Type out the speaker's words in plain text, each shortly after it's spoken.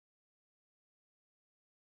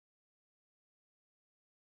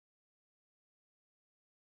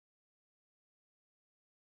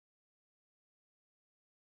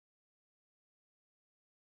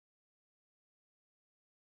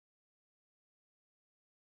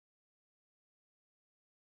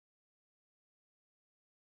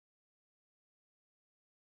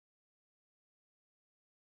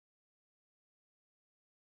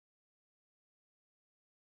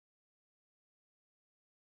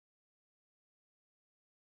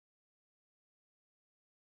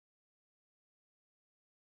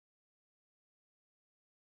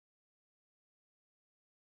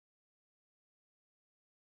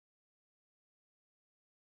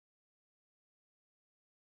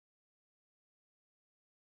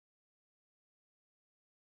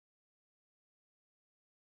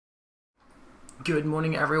Good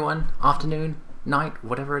morning, everyone. Afternoon, night,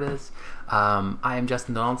 whatever it is. I am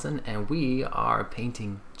Justin Donaldson, and we are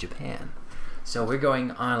painting Japan. So we're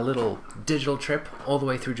going on a little digital trip all the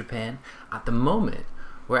way through Japan. At the moment,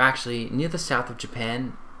 we're actually near the south of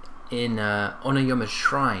Japan in Onayama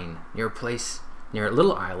Shrine, near a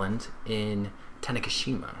little island in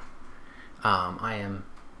Tanegashima. I am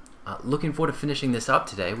looking forward to finishing this up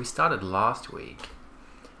today. We started last week,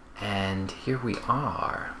 and here we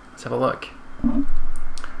are. Let's have a look.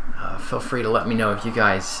 Feel free to let me know if you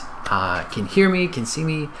guys can hear me, can see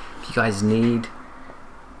me, if you guys need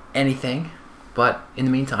anything. But in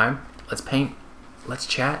the meantime, let's paint, let's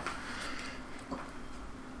chat.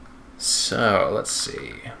 So, let's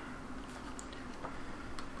see.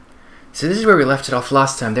 So this is where we left it off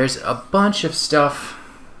last time. There's a bunch of stuff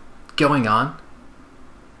going on.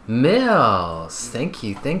 Mills, thank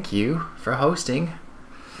you for hosting.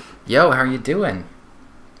 Yo, how are you doing?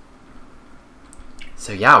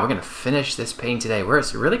 So yeah, we're gonna finish this paint today. We're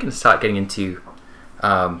really gonna start getting into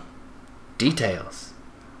details.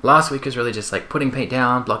 Last week was really just like putting paint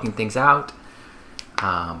down, blocking things out,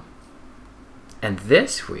 and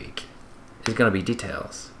this week is gonna be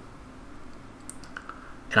details.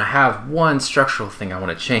 And I have one structural thing I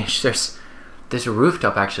want to change. There's a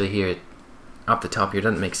rooftop actually here, up the top here.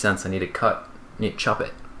 Doesn't make sense. I need to chop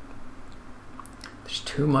it. There's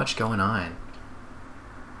too much going on.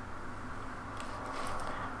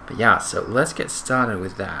 But yeah, so let's get started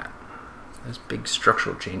with that. Those big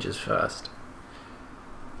structural changes first.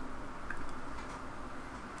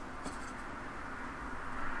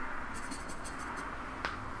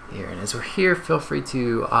 Here, and as we're here, feel free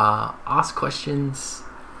to ask questions.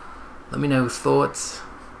 Let me know thoughts.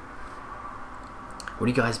 What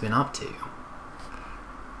have you guys been up to?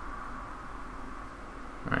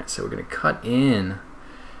 Alright, so we're going to cut in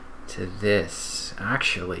to this.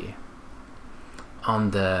 Actually,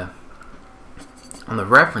 on the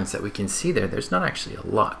reference that we can see there's not actually a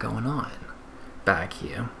lot going on back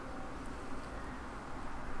here.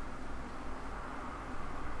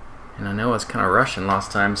 And I know I was kind of rushing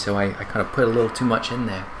last time, so I kind of put a little too much in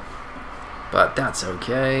there. But that's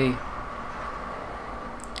okay.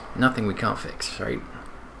 Nothing we can't fix, right?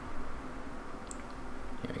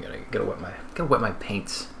 Here, gotta wet my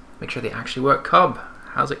paints. Make sure they actually work. Cub,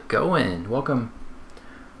 how's it going? Welcome.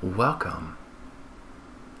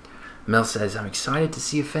 Mel says, I'm excited to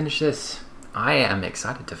see you finish this. I am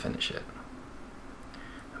excited to finish it.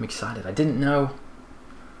 I'm excited. I didn't know.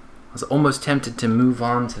 I was almost tempted to move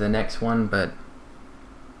on to the next one, but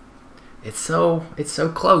it's so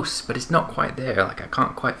close, but it's not quite there. Like I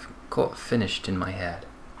can't quite call it finished in my head.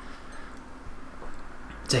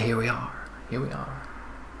 So here we are.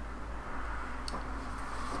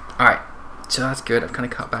 Alright, so that's good. I've kind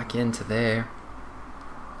of cut back into there.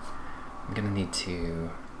 I'm gonna need to...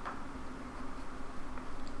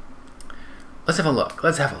 Let's have a look.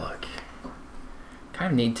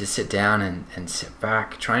 Kind of need to sit down and sit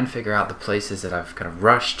back, try and figure out the places that I've kind of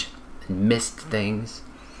rushed and missed things.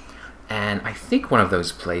 And I think one of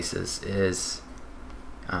those places is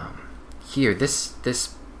here. This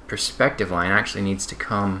perspective line actually needs to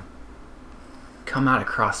come out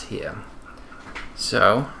across here.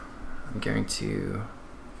 So I'm going to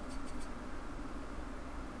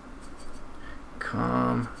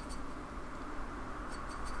come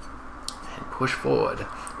and push forward.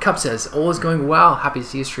 Cup says, all is going well. Happy to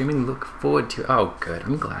see you streaming. Look forward to it. Oh, good.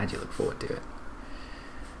 I'm glad you look forward to it.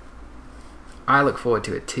 I look forward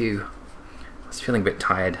to it too. I was feeling a bit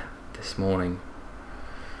tired this morning.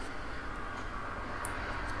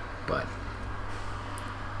 But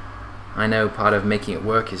I know part of making it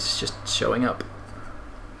work is just showing up.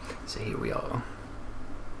 So here we are.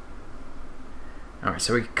 Alright,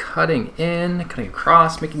 so we're cutting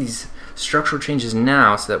across, making these structural changes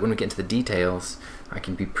now so that when we get into the details, I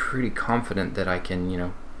can be pretty confident that I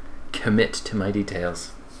can, commit to my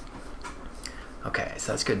details. Okay,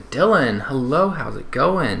 so that's good. Dylan, hello, how's it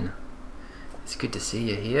going? It's good to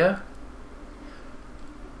see you here.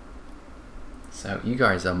 So you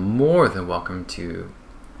guys are more than welcome to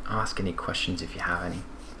ask any questions if you have any.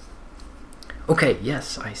 Okay,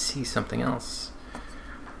 yes, I see something else.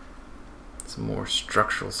 Some more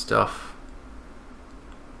structural stuff.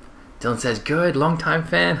 Dylan says, good, long time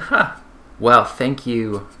fan. Ha! Well, thank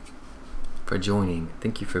you for joining.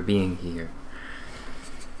 Thank you for being here.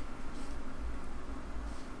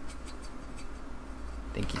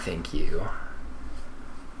 Thank you.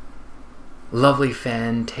 Lovely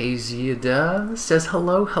Fantasia says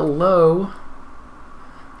hello.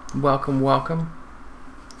 Welcome.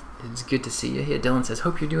 It's good to see you here. Dylan says,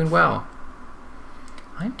 hope you're doing well.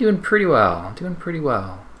 I'm doing pretty well.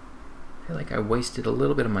 I feel like I wasted a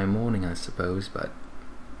little bit of my morning, I suppose, but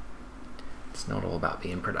it's not all about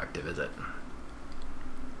being productive, is it?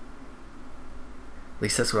 At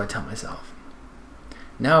least that's what I tell myself.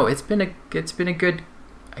 No, it's been a good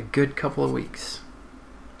couple of weeks.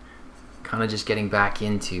 Kind of just getting back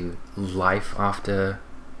into life after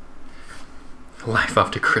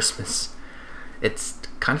Christmas. It's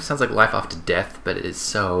kind of sounds like life after death, but it is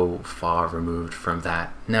so far removed from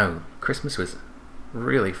that. No, Christmas was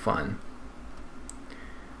really fun.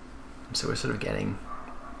 So we're sort of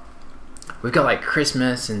we've got like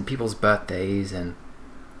Christmas and people's birthdays and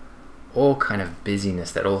all kind of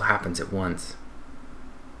busyness that all happens at once,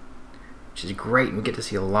 which is great, and we get to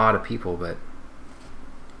see a lot of people, but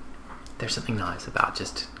there's something nice about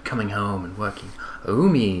just coming home and working.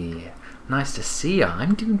 Umi, nice to see ya.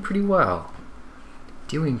 I'm doing pretty well.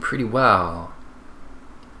 Doing pretty well.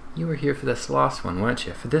 You were here for this last one, weren't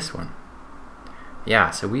you? For this one.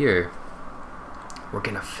 Yeah, so we're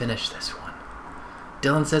gonna finish this one.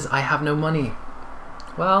 Dylan says, I have no money.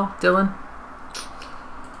 Well, Dylan,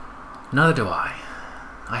 neither do I.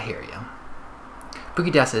 I hear you.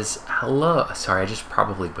 Boogie Dad says, hello. Sorry, I just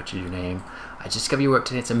probably butchered your name. I just discovered your work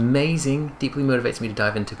today. It's amazing. Deeply motivates me to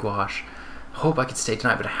dive into gouache. Hope I could stay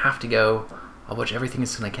tonight, but I have to go. I'll watch everything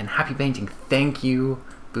as soon as I can. Happy painting. Thank you,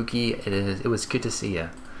 Boogie. It was good to see you,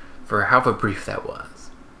 for however brief that was.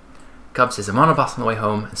 Cub says, I'm on a bus on the way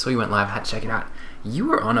home, and so you went live. I had to check it out. You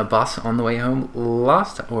were on a bus on the way home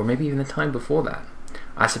last time, or maybe even the time before that.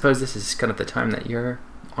 I suppose this is kind of the time that you're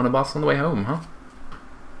on a bus on the way home, huh?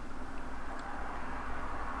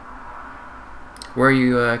 Where are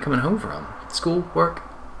you coming home from? School? Work?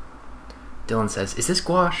 Dylan says, is this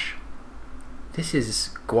gouache? This is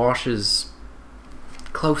gouache's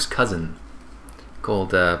close cousin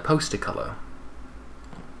called poster color.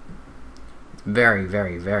 It's very,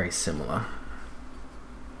 very, very similar.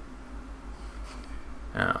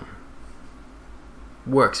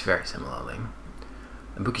 Works very similarly.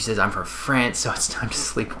 And Bookie says, I'm from France, so it's time to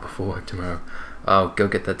sleep before work tomorrow. Oh, go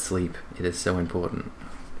get that sleep. It is so important.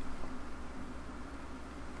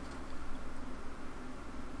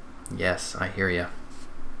 Yes, I hear you.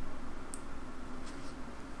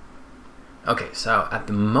 Okay, so at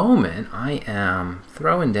the moment, I am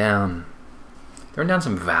throwing down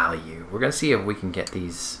some value. We're gonna see if we can get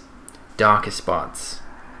these darker spots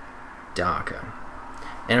darker.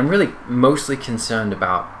 And I'm really mostly concerned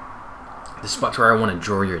about the spots where I want to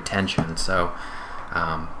draw your attention. So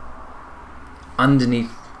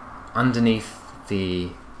underneath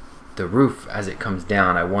the roof as it comes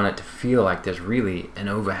down, I want it to feel like there's really an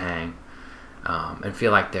overhang, and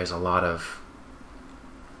feel like there's a lot of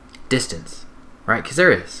distance, right? Because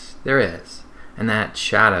there is, and that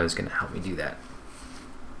shadow is going to help me do that.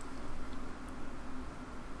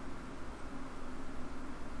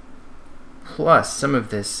 Plus, some of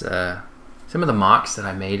the marks that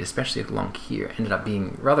I made, especially along here, ended up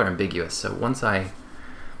being rather ambiguous. So once I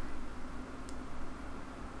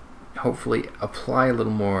hopefully apply a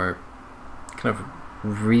little more kind of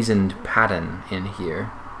reasoned pattern in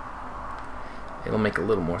here, it'll make a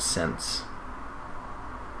little more sense.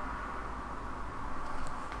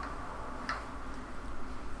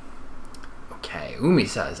 Okay, Umi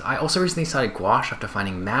says, I also recently started gouache after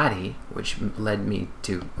finding Maddie, which led you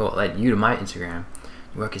to my Instagram.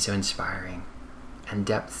 Your work is so inspiring. And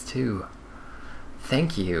depth too.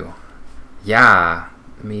 Thank you. Yeah,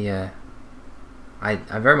 I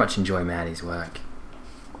very much enjoy Maddie's work.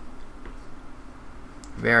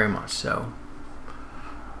 Very much so.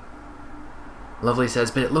 Lovely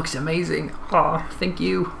says, but it looks amazing. Aw, thank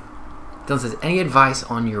you. Dylan says, any advice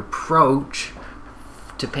on your approach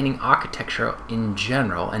to painting architecture in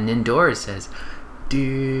general? And Nindoras says,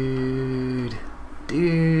 dude,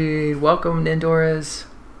 welcome Nindoras.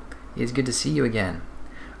 It's good to see you again.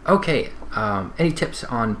 Okay, any tips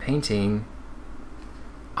on painting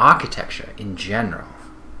architecture in general?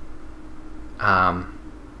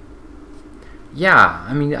 Yeah,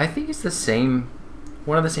 I mean, I think it's the same.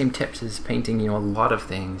 One of the same tips is painting, a lot of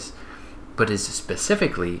things, but is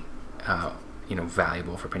specifically,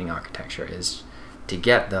 valuable for painting architecture is to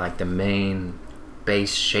get the main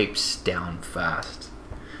base shapes down first.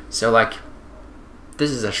 So this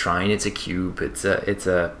is a shrine. It's a cube. It's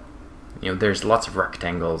a there's lots of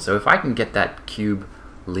rectangles. So if I can get that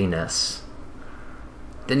cube-liness,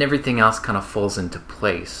 then everything else kind of falls into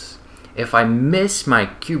place. If I miss my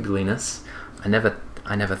cubeliness, I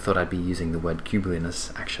never thought I'd be using the word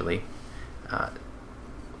cubeliness actually,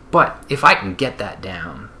 but if I can get that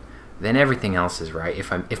down, then everything else is right.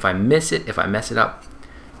 If I miss it, if I mess it up,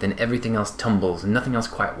 then everything else tumbles and nothing else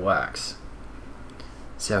quite works.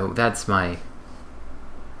 So that's my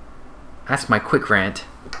that's my quick rant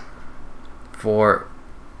for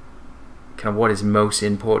kind of what is most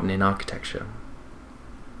important in architecture.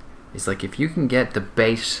 It's like if you can get the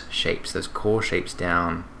base shapes, those core shapes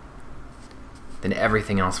down, then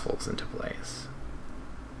everything else falls into place.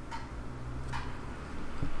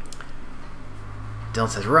 Dylan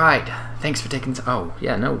says, right, thanks for taking time. Oh,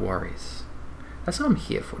 yeah, no worries. That's what I'm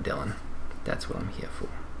here for, Dylan. That's what I'm here for.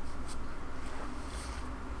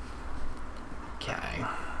 Okay.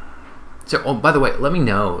 So, oh, by the way, let me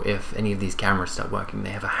know if any of these cameras stop working.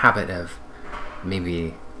 They have a habit of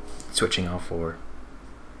maybe switching off or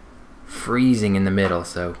freezing in the middle,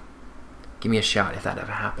 so give me a shout if that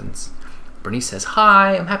ever happens. Bernice says,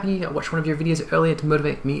 hi, I'm happy I watched one of your videos earlier to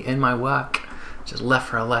motivate me in my work. Just left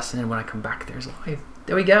for a lesson, and when I come back, there's live.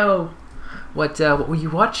 There we go. What were you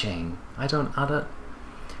watching? I don't.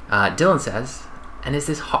 Dylan says, and is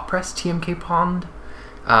this hot press TMK pond?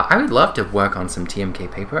 I would love to work on some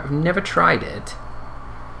TMK paper. I've never tried it.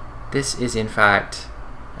 This is in fact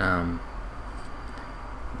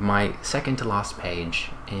my second to last page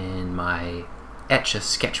in my Etcher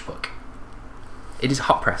sketchbook. It is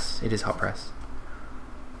hot press. It is hot press.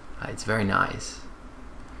 It's very nice.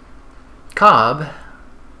 Cobb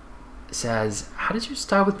says, how does your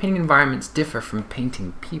style with painting environments differ from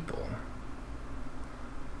painting people?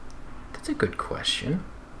 That's a good question.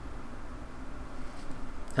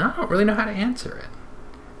 And I don't really know how to answer it.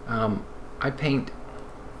 I paint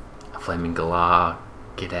a Flaming Galah,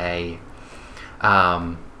 G'day.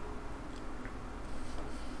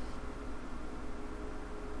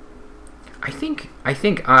 I think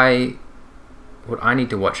what I need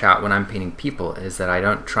to watch out when I'm painting people is that I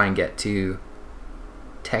don't try and get too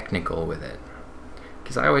technical with it,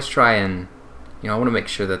 because I always try and, I want to make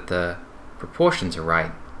sure that the proportions are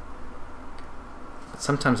right. But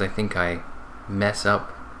sometimes I think I mess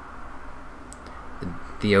up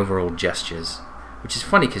the overall gestures, which is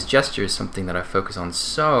funny because gesture is something that I focus on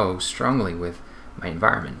so strongly with my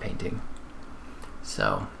environment painting.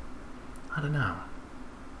 So I don't know.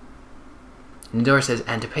 Nidora says,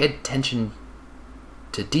 and to pay attention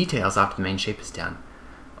to details after the main shape is done.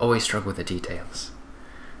 Always struggle with the details.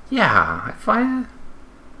 Yeah, I find.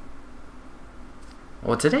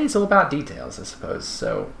 Well, today is all about details, I suppose.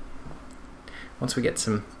 So once we get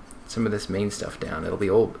some of this main stuff down, it'll be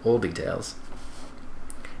all details.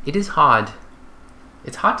 It is hard.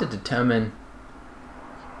 It's hard to determine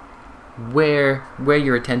where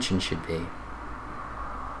your attention should be.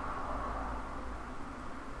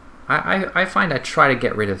 I find I try to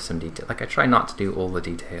get rid of some detail. Like I try not to do all the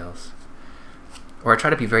details, or I try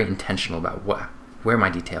to be very intentional about where my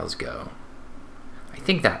details go. I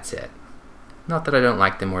think that's it. Not that I don't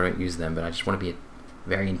like them or don't use them, but I just want to be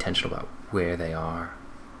very intentional about where they are.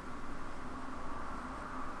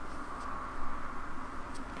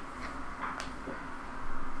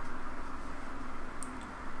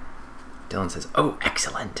 Dylan says, oh,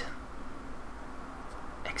 excellent.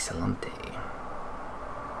 Excellente.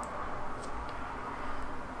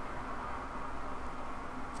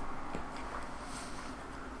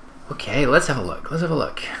 Okay, let's have a look. Let's have a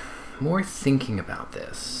look. More thinking about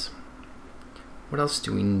this. What else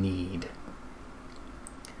do we need?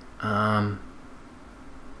 Here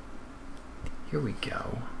we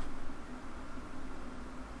go.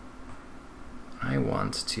 I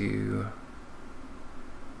want to...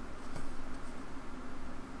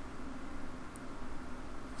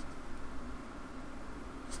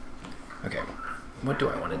 Okay, what do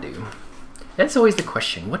I want to do? That's always the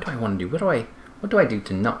question. What do I want to do? What do I do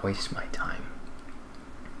to not waste my time?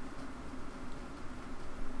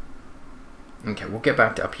 Okay, we'll get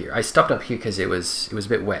back to up here. I stopped up here because it was a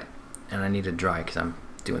bit wet, and I need to dry because I'm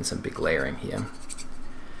doing some big layering here.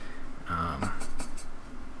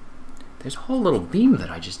 There's a whole little beam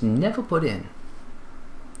that I just never put in.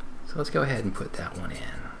 So let's go ahead and put that one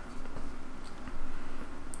in.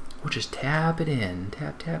 We'll just tap it in.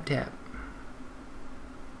 Tap, tap, tap.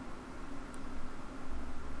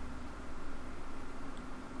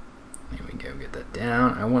 There we go, get that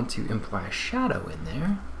down. I want to imply a shadow in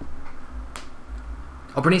there.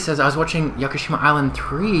 Oh, Bernice says, I was watching Yakushima Island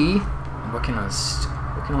 3. I'm working on a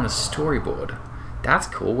storyboard. That's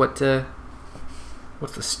cool. What's the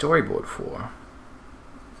storyboard for?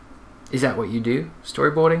 Is that what you do?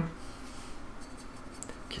 Storyboarding?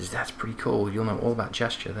 Because that's pretty cool. You'll know all about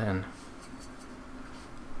gesture then.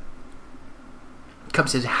 Cub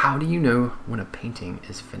says, how do you know when a painting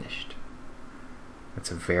is finished?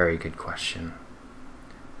 That's a very good question.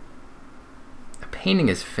 A painting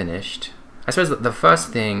is finished. I suppose the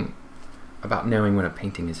first thing about knowing when a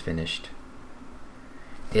painting is finished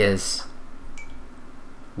is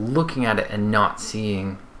looking at it and not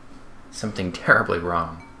seeing something terribly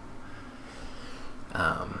wrong.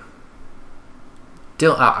 I'll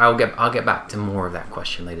get back to more of that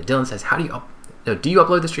question later. Dylan says, "How do you do you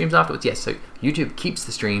upload the streams afterwards?" Yes. So YouTube keeps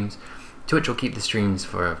the streams. Twitch will keep the streams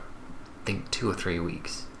for, I think, 2 or 3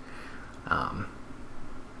 weeks.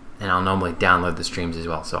 And I'll normally download the streams as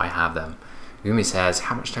well, so I have them. Yumi says,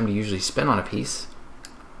 "How much time do you usually spend on a piece?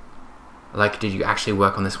 Like, did you actually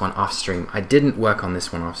work on this one off stream?" I didn't work on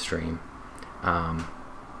this one off stream.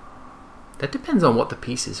 That depends on what the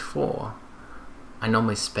piece is for. I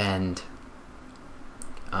normally spend,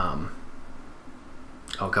 oh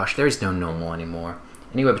gosh, there is no normal anymore.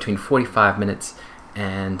 Anywhere between 45 minutes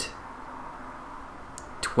and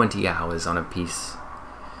 20 hours on a piece.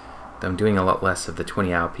 I'm doing a lot less of the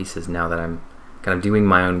 20-hour pieces now that I'm kind of doing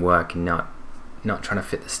my own work and not trying to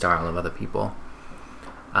fit the style of other people.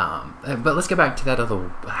 But let's get back to that other,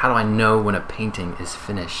 how do I know when a painting is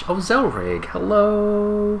finished? Oh, Zelrig,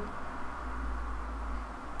 hello!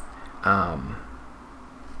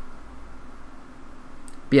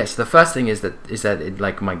 Yes, the first thing is that it,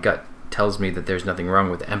 like, my gut tells me that there's nothing wrong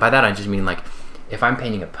with it. And by that I just mean, like, if I'm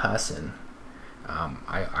painting a person,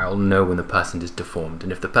 I'll know when the person is deformed,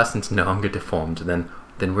 and if the person's no longer deformed, then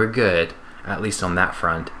we're good, at least on that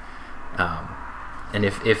front. And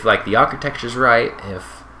if like the architecture's right,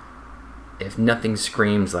 if nothing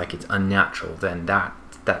screams like it's unnatural, then that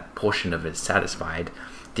portion of it is satisfied.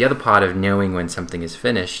 The other part of knowing when something is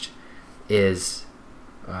finished is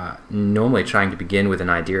normally trying to begin with an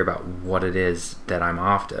idea about what it is that I'm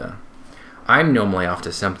after. I'm normally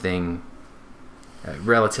after something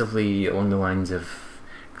relatively along the lines of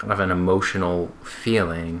kind of an emotional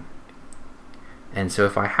feeling, and so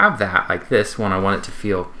if I have that, like this one, I want it to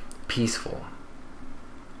feel peaceful,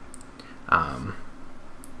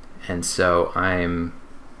 and so I'm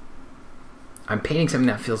painting something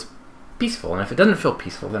that feels peaceful, and if it doesn't feel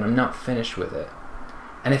peaceful, then I'm not finished with it.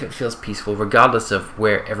 And if it feels peaceful, regardless of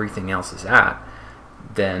where everything else is at,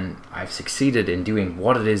 then I've succeeded in doing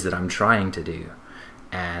what it is that I'm trying to do,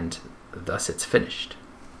 and thus it's finished.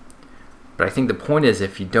 But I think the point is,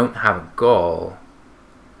 if you don't have a goal,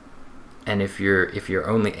 and if your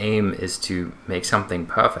only aim is to make something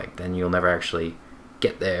perfect, then you'll never actually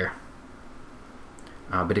get there.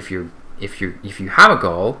 But if you have a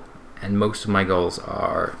goal, and most of my goals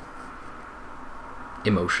are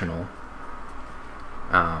emotional,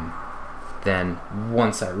 then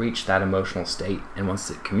once I reach that emotional state, and once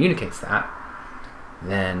it communicates that,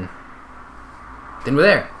 then we're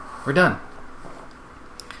there. We're done.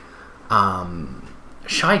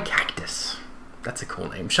 Shy Cactus. That's a cool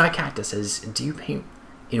name. Shy Cactus says, "Do you paint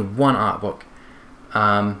in one art book?"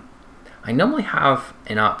 I normally have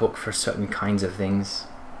an art book for certain kinds of things.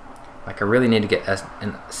 Like, I really need to get a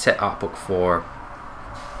set art book for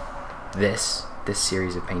this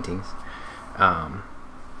series of paintings.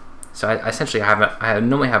 So I essentially I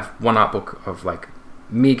normally have one art book of, like,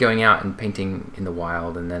 me going out and painting in the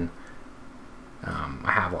wild, and then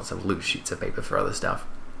I have lots of loose sheets of paper for other stuff.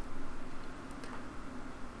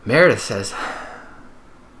 Meredith says,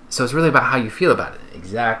 "So it's really about how you feel about it."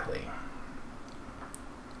 Exactly.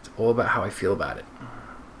 It's all about how I feel about it.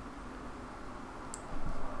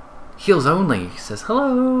 Heels Only says,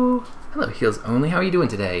 "Hello." Hello, Heels Only. How are you doing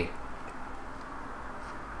today?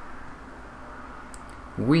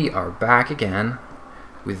 We are back again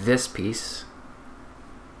with this piece,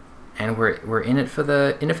 and we're in it for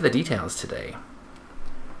the details today.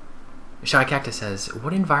 Shy Cactus says,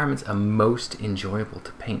 "What environments are most enjoyable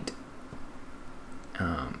to paint?"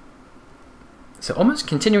 So almost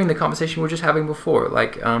continuing the conversation we were just having before.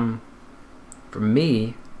 Like, for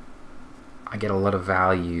me, I get a lot of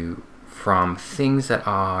value from things that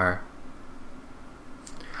are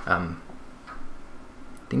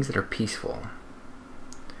peaceful.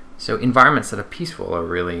 So environments that are peaceful are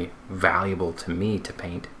really valuable to me to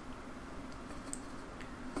paint.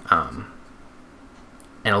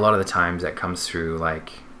 And a lot of the times that comes through,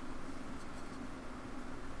 like,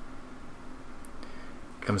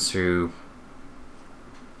 I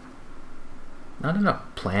don't know,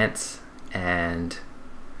 plants and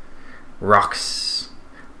rocks,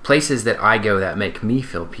 places that I go that make me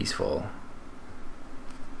feel peaceful.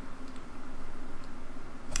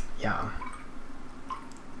 Yeah.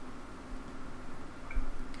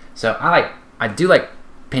 So I do like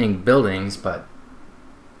painting buildings, but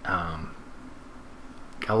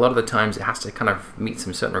a lot of the times it has to kind of meet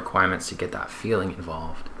some certain requirements to get that feeling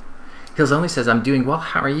involved. Hills Only says, "I'm doing well.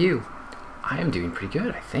 How are you?" I am doing pretty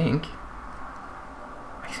good, I think.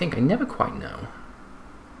 I never quite know.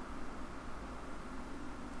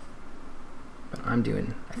 But I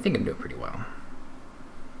think I'm doing pretty well.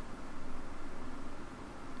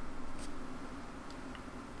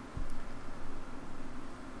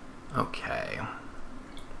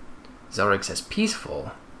 Zorik says,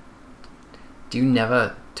 peaceful. Do you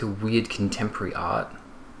never do weird contemporary art,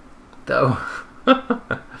 though?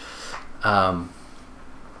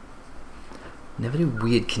 Never do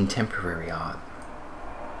weird contemporary art.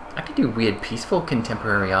 I could do weird peaceful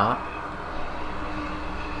contemporary art.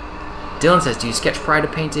 Dylan says, do you sketch prior to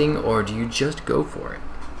painting, or do you just go for it?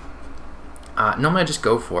 Normally I just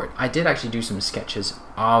go for it. I did actually do some sketches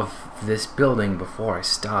of this building before I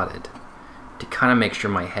started to kind of make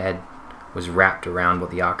sure my head was wrapped around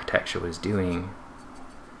what the architecture was doing.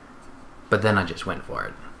 But then I just went for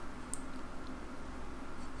it.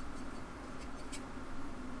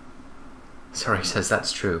 Sorry, says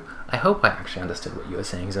that's true. I hope I actually understood what you were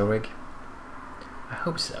saying, Zorig. I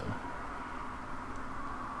hope so.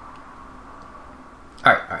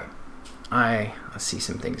 Alright. I see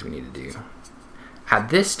some things we need to do. At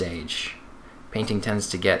this stage, painting tends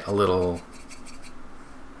to get a little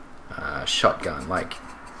shotgun. Like,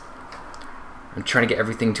 I'm trying to get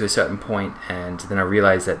everything to a certain point, and then I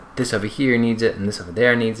realize that this over here needs it, and this over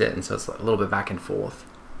there needs it, and so it's a little bit back and forth.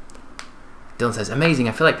 Dylan says, amazing,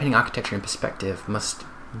 I feel like painting architecture in perspective must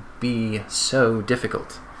be so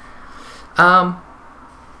difficult.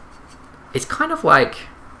 It's kind of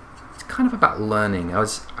about learning. I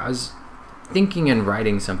was thinking and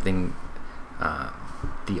writing something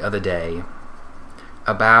the other day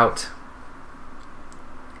about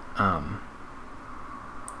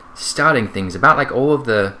starting things, about like all of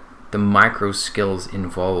the micro skills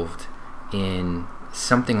involved in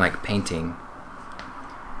something like painting.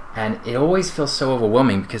 And it always feels so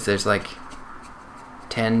overwhelming because there's like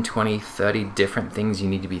 10, 20, 30 different things you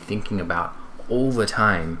need to be thinking about all the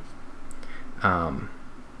time. And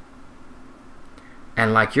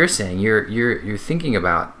like you're saying, you're thinking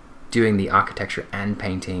about doing the architecture and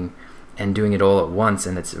painting and doing it all at once,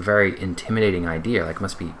 and it's a very intimidating idea. Like, it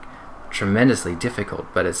must be tremendously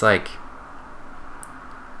difficult, but it's like,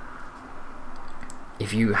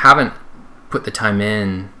 if you haven't put the time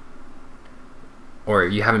in, or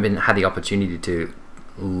you haven't had the opportunity to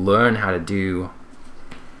learn how to do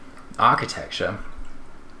architecture,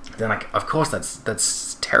 then like, of course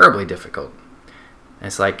that's terribly difficult. And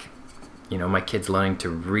it's like, you know, my kids learning to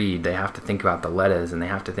read, they have to think about the letters, and they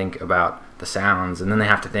have to think about the sounds, and then they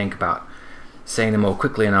have to think about saying them all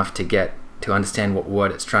quickly enough to understand what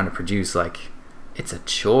word it's trying to produce. Like, it's a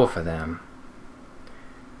chore for them.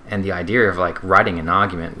 And the idea of like writing an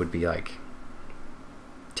argument would be like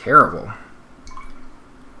terrible.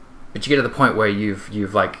 But you get to the point where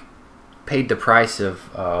you've like paid the price of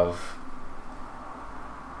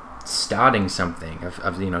starting something,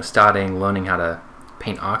 of you know, learning how to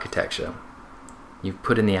paint architecture. You've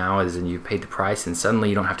put in the hours and you've paid the price, and suddenly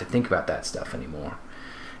you don't have to think about that stuff anymore.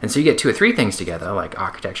 And so you get 2 or 3 things together, like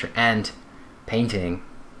architecture and painting,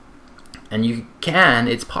 and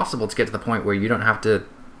it's possible to get to the point where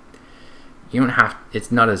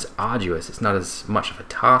it's not as arduous, it's not as much of a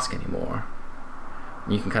task anymore.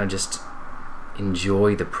 You can kind of just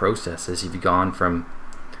enjoy the process as you've gone from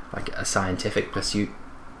like a scientific pursuit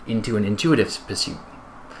into an intuitive pursuit.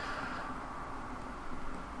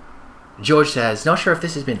 George says, not sure if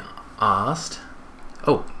this has been asked.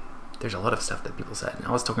 Oh, there's a lot of stuff that people said.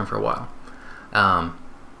 I was talking for a while.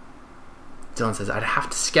 Dylan says, I'd have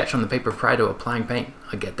to sketch on the paper prior to applying paint.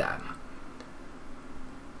 I get that.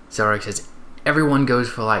 Zarek says, everyone goes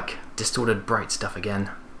for like distorted bright stuff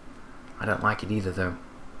again. I don't like it either though.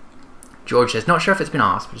 George says, not sure if it's been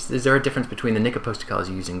asked, but is there a difference between the Nika poster colors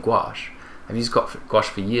you use in gouache? I've used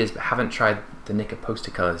gouache for years, but haven't tried the Nika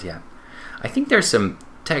poster colors yet. I think there's some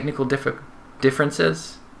technical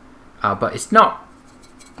differences, but it's not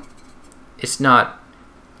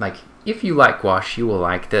like, if you like gouache, you will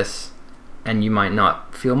like this, and you might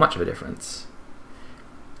not feel much of a difference.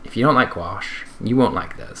 If you don't like gouache, you won't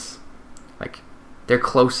like this. Like, they're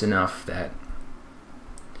close enough that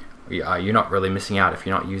you're not really missing out if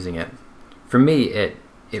you're not using it. For me, it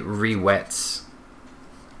re-wets,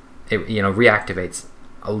 it, you know, reactivates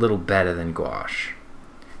a little better than gouache,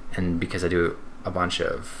 and because I do a bunch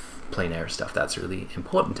of plein air stuff, that's really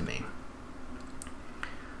important to me.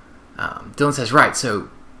 Dylan says, right, so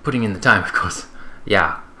putting in the time, of course.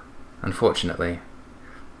 Yeah, unfortunately.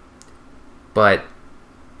 But,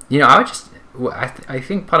 you know, I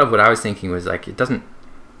think part of what I was thinking was like, you don't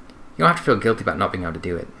have to feel guilty about not being able to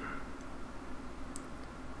do it.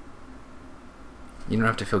 You don't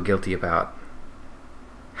have to feel guilty about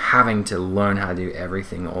having to learn how to do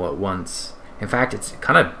everything all at once. In fact, it's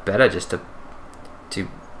kind of better just to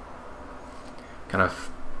kind of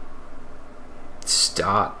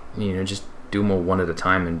start, you know, just do them all one at a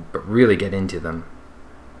time, but really get into them.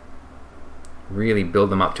 Really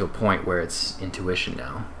build them up to a point where it's intuition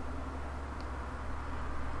now.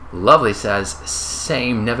 Lovely says,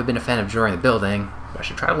 same, never been a fan of drawing the building, but I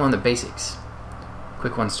should try to learn the basics.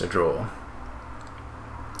 Quick ones to draw.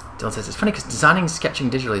 Dylan says, it's funny because designing and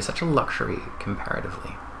sketching digitally is such a luxury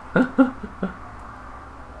comparatively.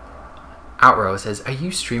 Outrow says, are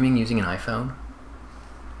you streaming using an iPhone?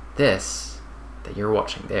 This that you're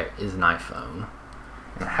watching there is an iPhone.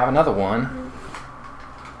 And I have another one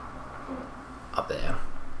up there.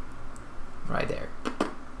 Right there.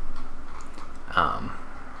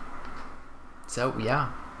 So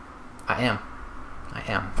yeah, I am.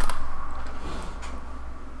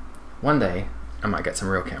 One day I might get some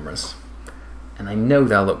real cameras, and I know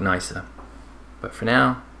they'll look nicer. But for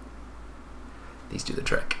now, these do the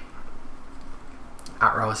trick.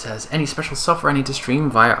 Outrow says, any special software I need to stream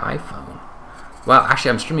via iPhone? Well,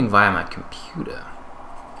 actually I'm streaming via my computer.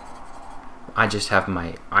 I just have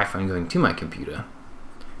my iPhone going to my computer,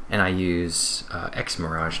 and I use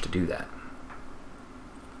Xmirage to do that.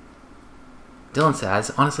 Dylan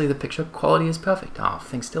says, honestly, the picture quality is perfect. Oh,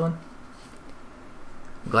 thanks, Dylan.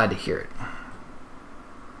 I'm glad to hear it.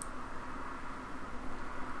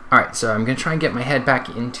 Alright, so I'm going to try and get my head back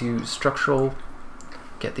into structural,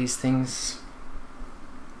 get these things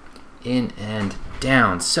in and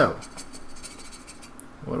down. So,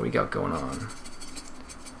 what do we got going on?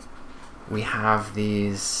 We have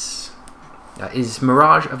these... is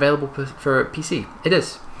Mirage available for PC? It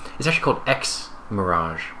is. It's actually called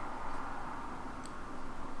Xmirage.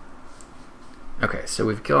 Okay, so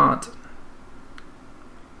we've got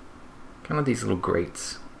kind of these little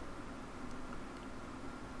grates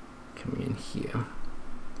coming in here.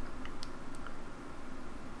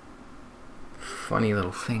 Funny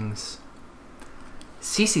little things.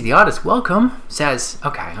 Cece the artist, welcome, says,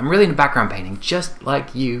 okay, I'm really into background painting just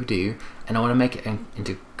like you do, and I want to make it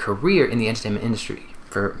into a career in the entertainment industry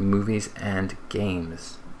for movies and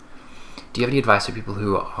games. Do you have any advice for people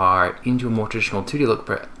who are into a more traditional 2D look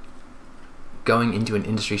but going into an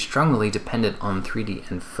industry strongly dependent on 3D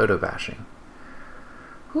and photo bashing?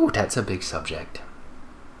 Ooh, that's a big subject.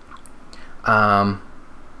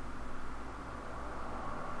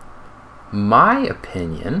 My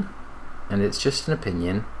opinion, and it's just an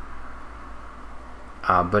opinion,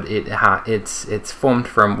 but it's formed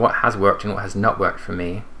from what has worked and what has not worked for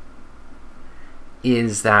me,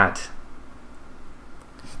 is that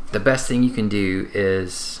the best thing you can do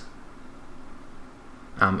is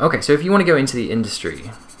okay, so if you want to go into the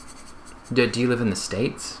industry, do you live in the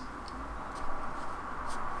States?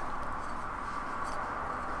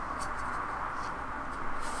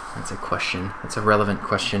 That's a question. That's a relevant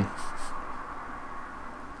question.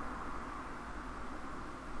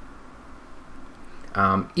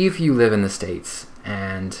 If you live in the States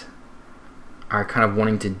and are kind of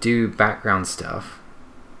wanting to do background stuff,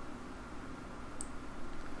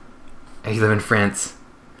 and you live in France,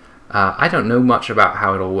 I don't know much about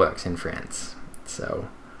how it all works in France, so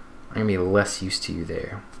I'm going to be less used to you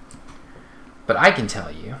there. But I can tell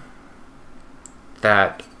you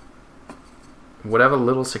that whatever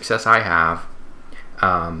little success I have,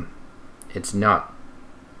 it's not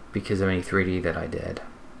because of any 3D that I did.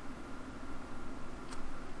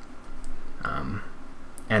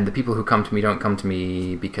 And the people who come to me don't come to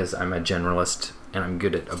me because I'm a generalist and I'm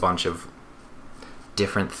good at a bunch of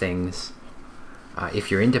different things. If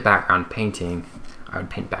you're into background painting, I would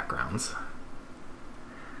paint backgrounds.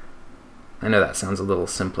 I know that sounds a little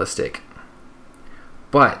simplistic,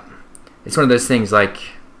 but it's one of those things like,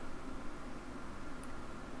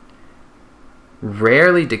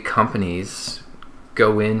 rarely do companies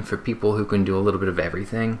go in for people who can do a little bit of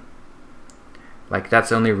everything. Like,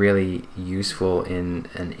 that's only really useful in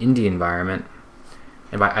an indie environment,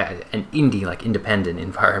 and by an indie, like independent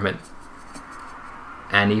environment.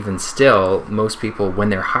 And even still, most people, when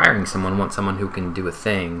they're hiring someone, want someone who can do a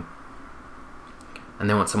thing, and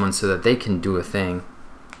they want someone so that they can do a thing.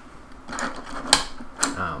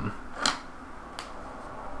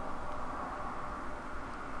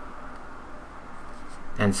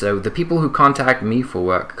 And so the people who contact me for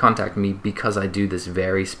work contact me because I do this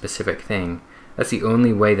very specific thing. That's the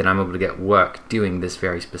only way that I'm able to get work doing this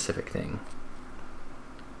very specific thing.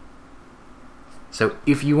 So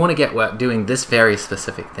if you want to get work doing this very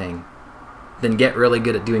specific thing, then get really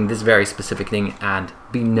good at doing this very specific thing and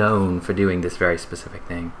be known for doing this very specific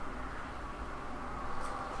thing.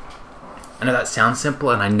 I know that sounds simple,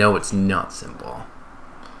 and I know it's not simple.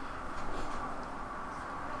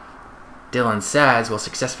 Dylan says, well,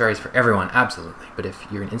 success varies for everyone, absolutely. But if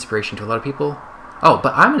you're an inspiration to a lot of people... Oh,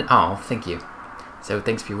 but oh, thank you. So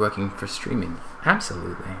thanks for working for streaming.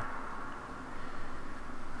 Absolutely.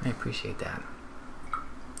 I appreciate that.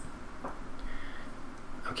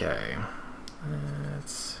 Okay.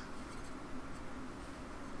 Let's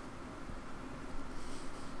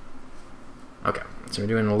So we're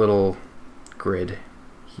doing a little grid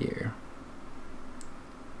here.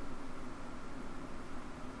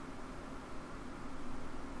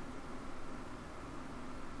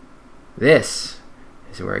 This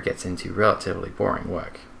is where it gets into relatively boring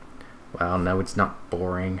work. Well, no, it's not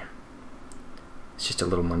boring. It's just a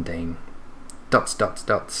little mundane. Dots, dots,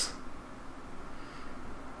 dots.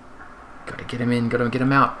 Gotta get him in, gotta get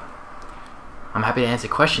him out. I'm happy to answer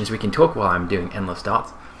questions. We can talk while I'm doing endless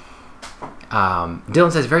dots.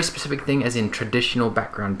 Dylan says, very specific thing as in traditional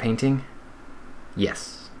background painting.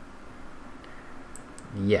 Yes.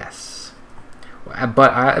 Yes.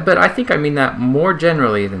 But I think I mean that more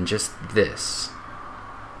generally than just this.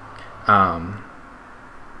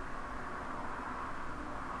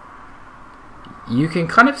 You can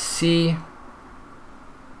kind of see...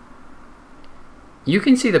 You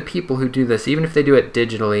can see the people who do this, even if they do it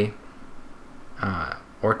digitally,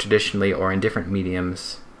 or traditionally, or in different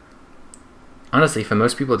mediums. Honestly, for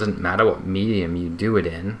most people, it doesn't matter what medium you do it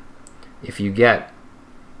in. If you get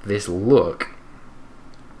this look,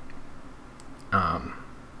 then,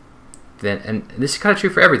 and this is kind of true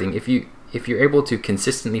for everything. If you're able to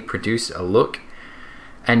consistently produce a look,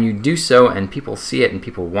 and you do so, and people see it and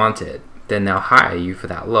people want it, then they'll hire you for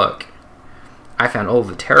that look. I found all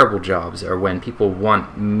the terrible jobs are when people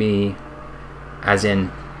want me, as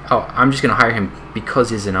in, oh, I'm just going to hire him because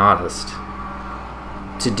he's an artist,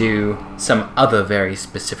 to do some other very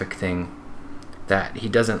specific thing that he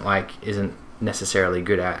doesn't like, isn't necessarily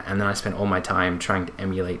good at, and then I spend all my time trying to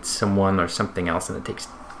emulate someone or something else, and it takes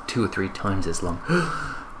 2 or 3 times as long.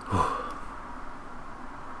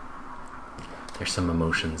 There's some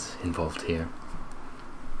emotions involved here.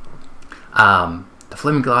 The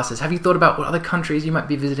Flaming Glass says, have you thought about what other countries you might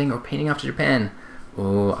be visiting or painting after Japan?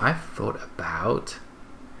 Oh, I've thought about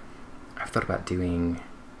doing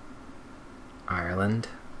Ireland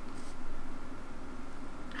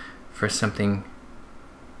for something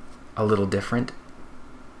a little different,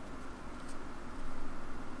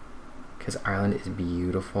 because Ireland is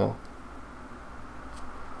beautiful.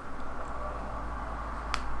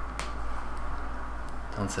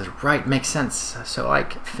 Dylan says, right, makes sense. So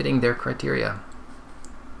like fitting their criteria.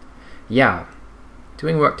 Yeah,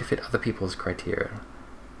 doing work to fit other people's criteria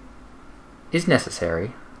is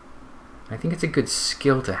necessary. I think it's a good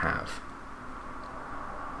skill to have.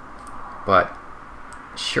 But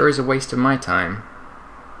sure is a waste of my time.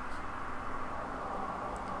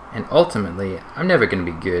 And ultimately, I'm never going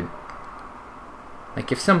to be good.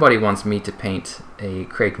 Like if somebody wants me to paint a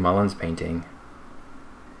Craig Mullins painting,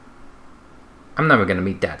 I'm never going to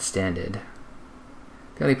meet that standard.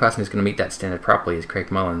 The only person who's going to meet that standard properly is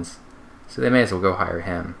Craig Mullins. So they may as well go hire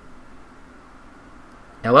him.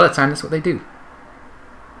 And a lot of time, that's what they do.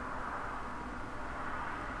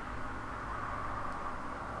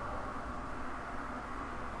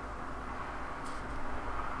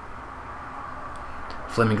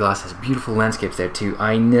 Flaming Glass has beautiful landscapes there too.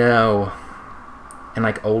 I know. And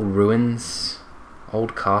like old ruins,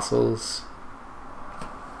 old castles.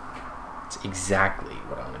 It's exactly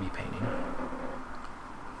what I want to be painting.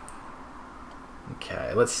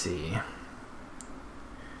 Okay, let's see.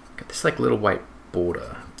 Got this like little white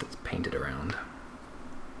border that's painted around.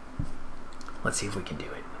 Let's see if we can do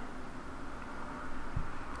it.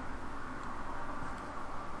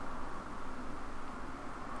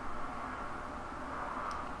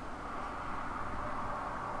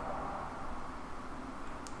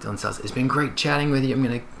 Dylan says, it's been great chatting with you. I'm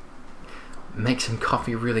gonna make some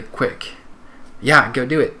coffee really quick. Yeah, go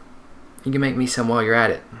do it. You can make me some while you're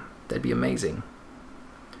at it. That'd be amazing.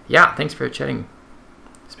 Yeah, thanks for chatting.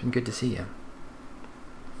 It's been good to see you.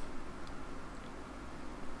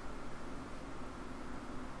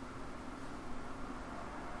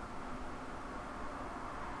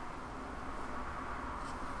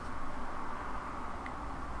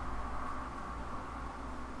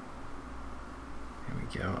 There we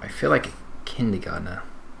go. I feel like a kindergartner.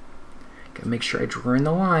 Gotta make sure I draw in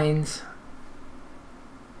the lines.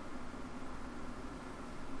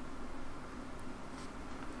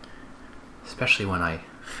 Especially when I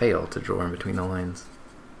fail to draw in between the lines.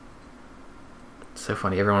 It's so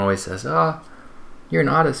funny. Everyone always says, oh, you're an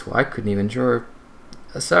artist. Well, I couldn't even draw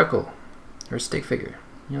a circle or a stick figure.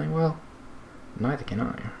 And you're like, well, neither can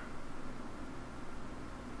I.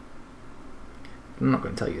 I'm not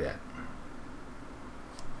going to tell you that.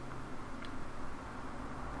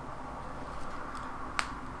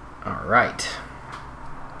 Alright.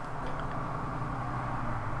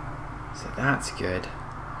 So that's good.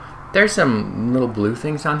 There's some little blue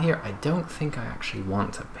things on here. I don't think I actually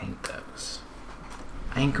want to paint those.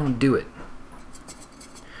 I ain't gonna do it.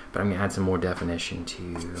 But I'm gonna add some more definition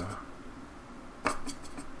to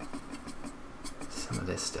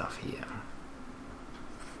this stuff here.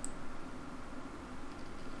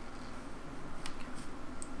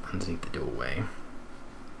 Underneath the doorway.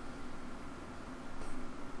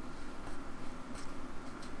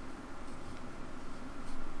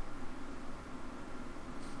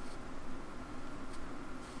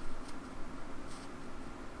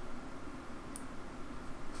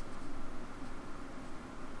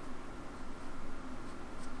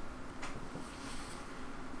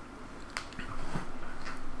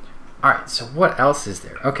 Alright, so what else is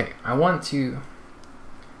there? Okay, I want to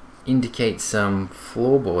indicate some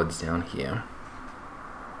floorboards down here.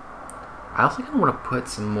 I also kind of want to put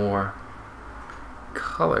some more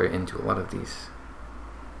color into a lot of these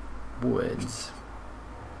woods.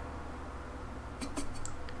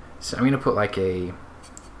 So I'm going to put like I'm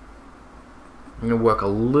going to work a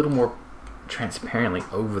little more transparently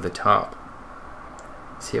over the top.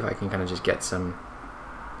 See if I can kind of just get some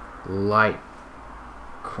light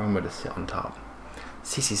chroma to sit on top.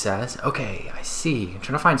 Cece says, okay, I see. I'm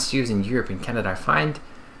trying to find studios in Europe and Canada. I find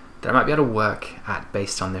that I might be able to work at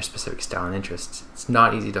based on their specific style and interests. It's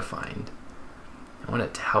not easy to find. I want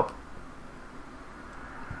it to help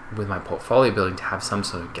with my portfolio building to have some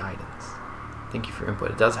sort of guidance. Thank you for your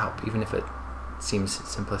input. It does help, even if it seems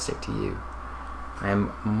simplistic to you. I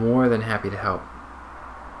am more than happy to help.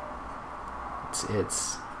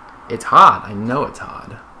 It's hard. I know it's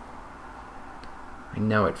hard. I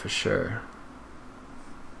know it for sure.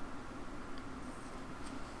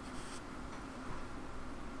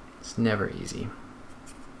 It's never easy.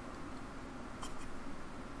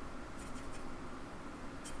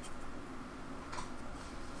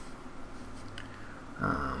 So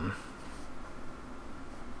I'm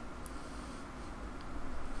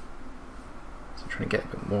trying to get a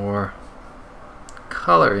bit more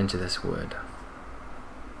color into this wood.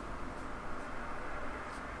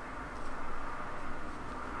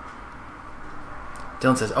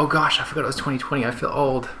 Dylan says, oh gosh, I forgot it was 2020. I feel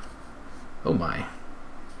old. Oh my.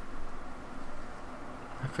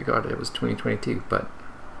 I forgot it was 2022, but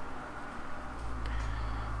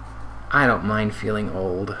I don't mind feeling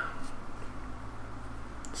old.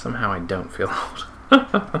 Somehow I don't feel old.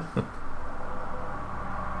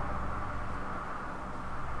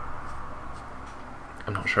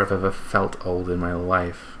 I'm not sure if I've ever felt old in my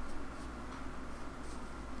life.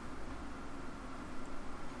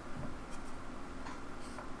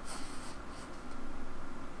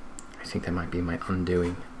 I think that might be my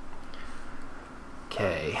undoing.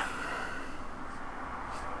 Okay.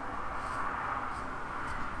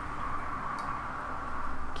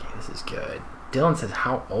 Okay, this is good. Dylan says,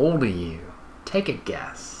 how old are you? Take a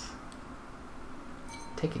guess.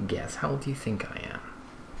 Take a guess. How old do you think I am?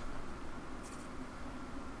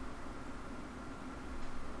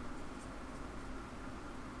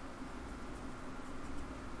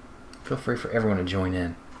 Feel free for everyone to join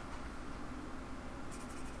in.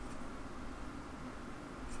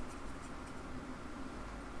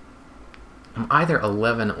 I'm either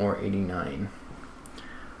 11 or 89.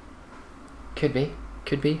 Could be.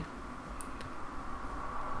 Could be.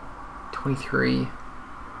 23.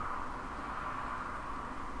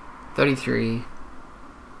 33.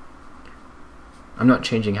 I'm not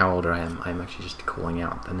changing how old I am. I'm actually just calling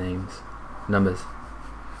out the names. Numbers.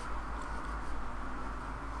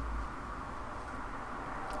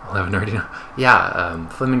 11 or 89. Yeah,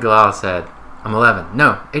 Fleming Galal said, I'm 11.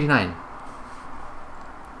 No, 89.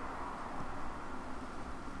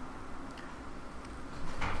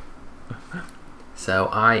 So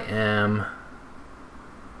I am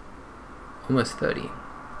almost 30.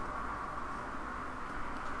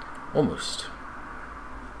 Almost.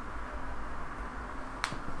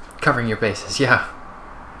 Covering your bases, yeah.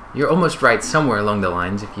 You're almost right somewhere along the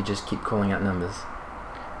lines if you just keep calling out numbers.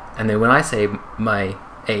 And then when I say my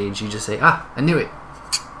age, you just say, ah, I knew it.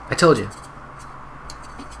 I told you.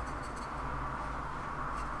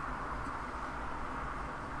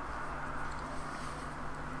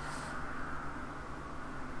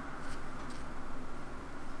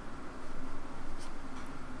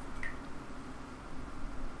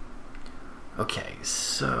 Okay,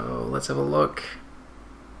 so let's have a look.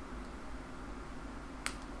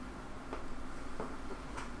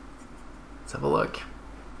 Let's have a look.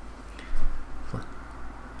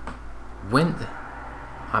 When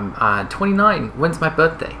I'm 29. When's my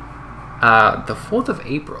birthday? The 4th of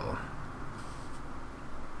April.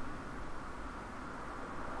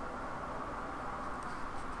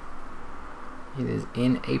 It is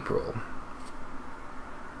in April.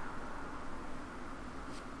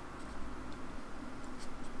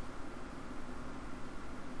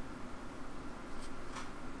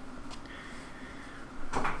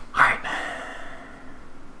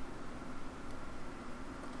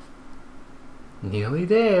 Nearly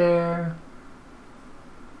there.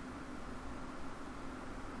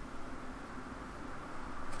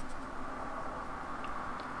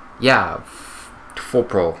 Yeah, full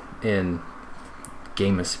pro in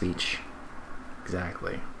gamer speech.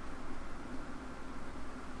 Exactly.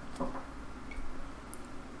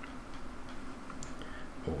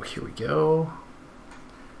 Oh, here we go.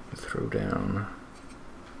 Throw down.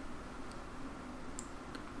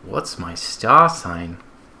 What's my star sign?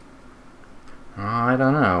 I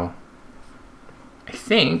don't know. I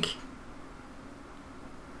think...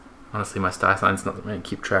 Honestly, my star sign's not something to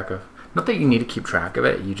keep track of. Not that you need to keep track of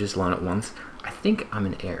it, you just learn it once. I think I'm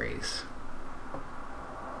an Aries.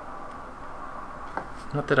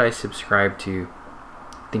 Not that I subscribe to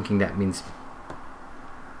thinking that means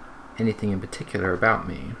anything in particular about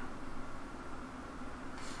me.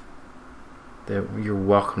 That you're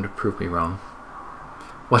welcome to prove me wrong.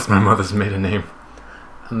 What's my mother's maiden name?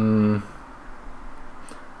 I'm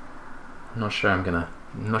not sure I'm gonna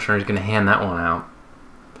hand that one out.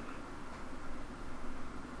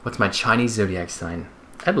 What's my Chinese zodiac sign?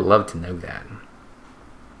 I'd love to know that.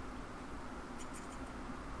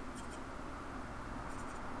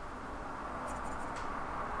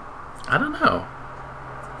 I don't know.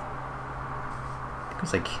 I think it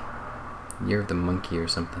was like Year of the Monkey or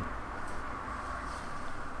something.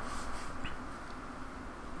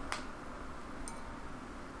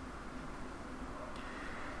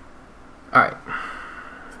 Alright.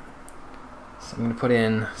 So I'm going to put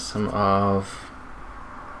in some of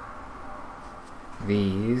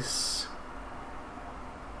these.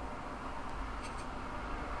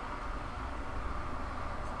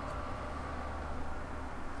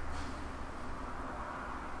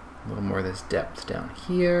 A little more of this depth down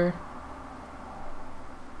here.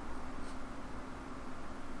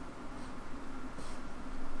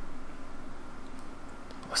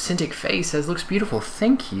 Authentic Face says, looks beautiful.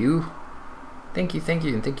 Thank you. Thank you,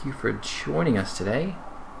 and thank you for joining us today.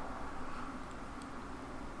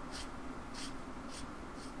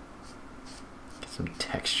 Get some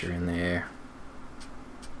texture in there.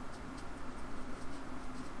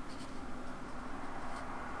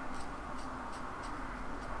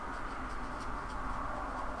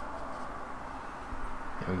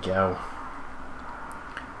 There we go.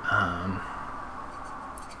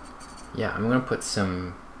 Yeah, I'm gonna put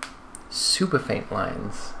some super faint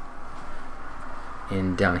lines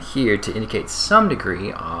in down here to indicate some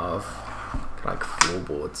degree of like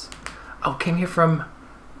floorboards. Oh, came here from the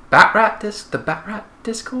Bat Rat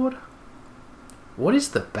Discord? What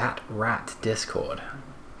is the Bat Rat Discord?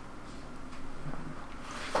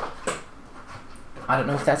 I don't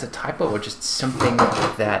know if that's a typo or just something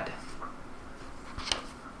that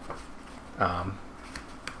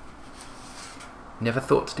never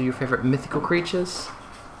thought to do your favorite mythical creatures.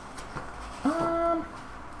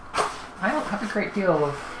 I don't have a great deal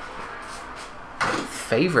of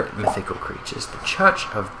favorite mythical creatures. The Church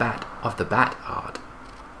of the Bat art.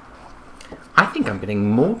 I think I'm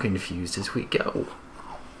getting more confused as we go.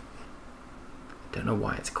 Don't know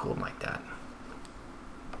why it's called like that.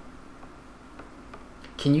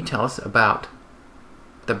 Can you tell us about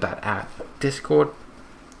the Bat Art Discord?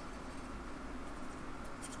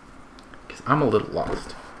 Because I'm a little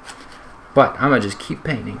lost. But I'm going to just keep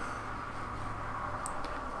painting.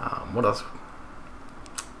 What else?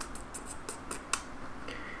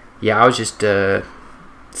 Yeah, I was just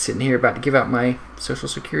sitting here about to give out my Social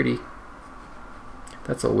Security.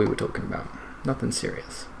 That's all we were talking about. Nothing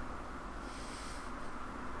serious.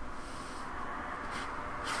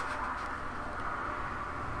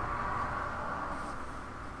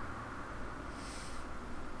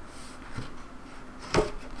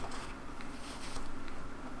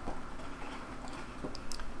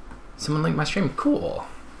 Someone linked my stream. Cool.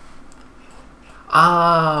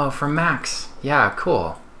 Oh, from Max. Yeah,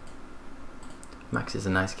 cool. Max is a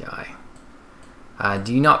nice guy.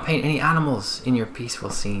 Do you not paint any animals in your peaceful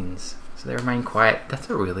scenes so they remain quiet? That's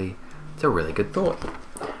a really good thought.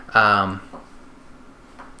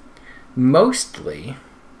 Mostly,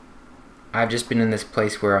 I've just been in this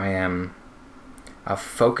place where I am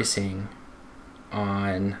focusing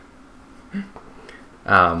on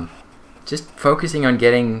just focusing on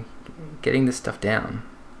getting this stuff down.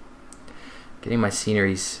 Getting my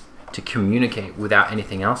sceneries to communicate without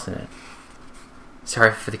anything else in it.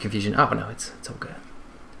 Sorry for the confusion. Oh no, it's all good.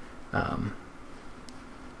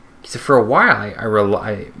 So for a while, I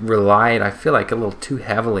relied, I feel like, a little too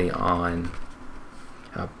heavily on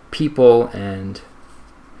people, and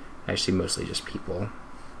actually mostly just people,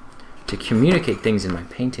 to communicate things in my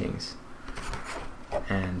paintings.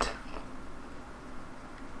 And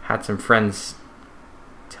had some friends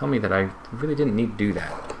tell me that I really didn't need to do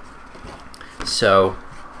that. So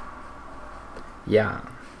yeah,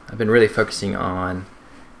 I've been really focusing on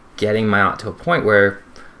getting my art to a point where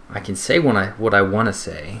I can say what I want to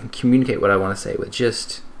say and communicate what I want to say with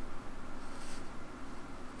just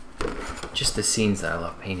the scenes that I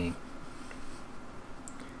love painting.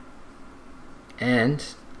 And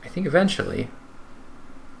I think eventually,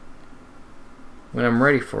 when I'm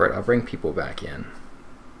ready for it, I'll bring people back in.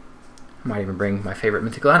 I might even bring my favorite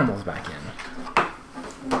mythical animals back in.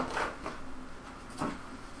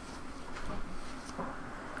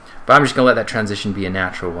 But I'm just going to let that transition be a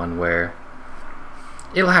natural one where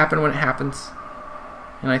it'll happen when it happens.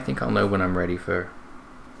 And I think I'll know when I'm ready for,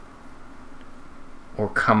 or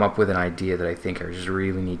come up with an idea that I think I just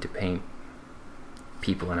really need to paint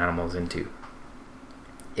people and animals into.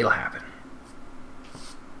 It'll happen.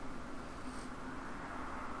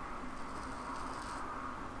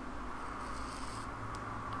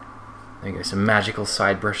 There you go, some magical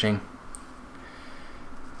side brushing.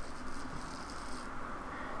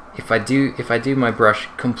 If I do my brush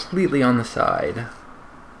completely on the side,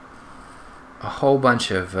 a whole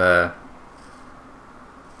bunch of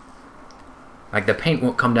like the paint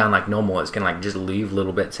won't come down like normal. It's gonna like just leave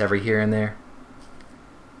little bits every here and there,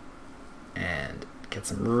 and get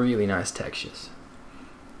some really nice textures.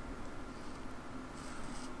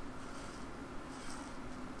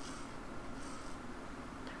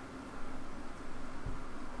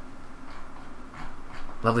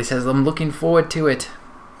 Lovely says, I'm looking forward to it.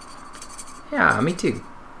 Yeah, me too.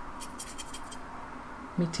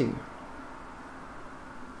 Me too.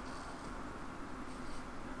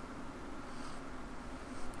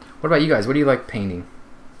 What about you guys? What do you like painting?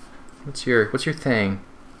 What's your thing?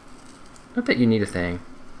 Not that you need a thing.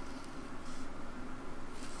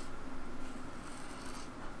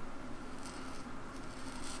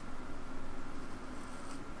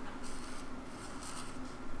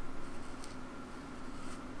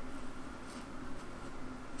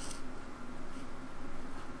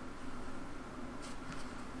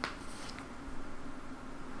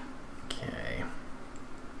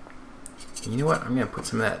 You know what? I'm gonna put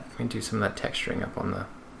some of that. I'm gonna do some of that texturing up on the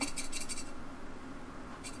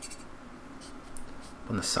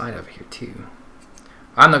side over here too.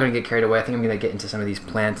 I'm not gonna get carried away. I think I'm gonna get into some of these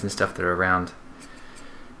plants and stuff that are around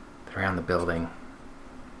the building.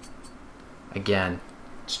 Again,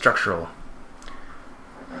 structural.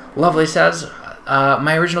 Lovely says,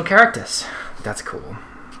 my original characters. That's cool.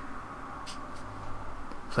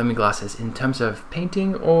 Flaming Glass says, in terms of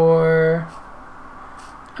painting or...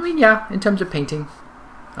 I mean, yeah, in terms of painting.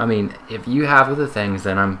 I mean, if you have other things,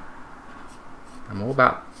 then I'm all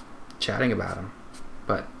about chatting about them.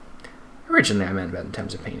 But originally I meant about in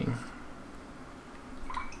terms of painting.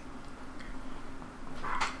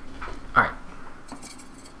 Alright.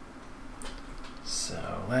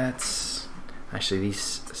 So let's... Actually, these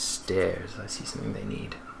stairs, I see something they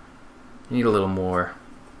need. They need a little more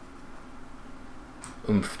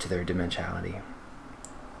oomph to their dimensionality.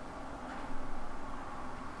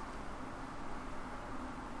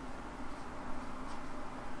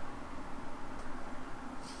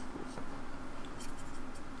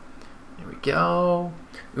 Go.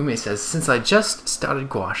 Ume says, since I just started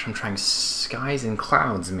gouache, I'm trying skies and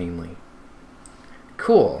clouds mainly.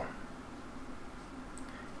 Cool.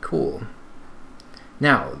 Cool.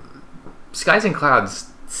 Now, skies and clouds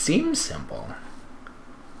seem simple,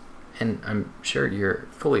 and I'm sure you're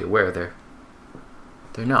fully aware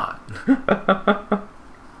they're not.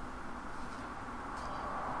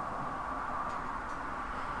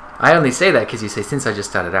 I only say that because you say, since I just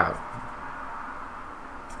started out.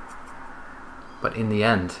 But in the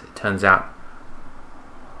end, it turns out...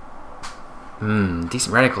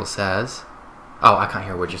 Decent Radical says... Oh, I can't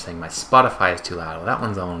hear what you're saying. My Spotify is too loud. Well, that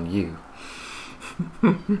one's on you.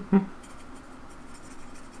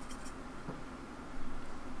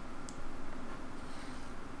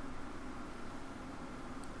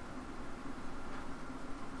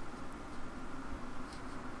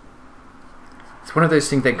 It's one of those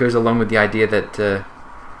things that goes along with the idea that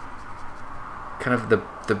kind of the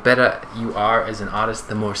better you are as an artist,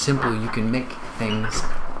 the more simple you can make things.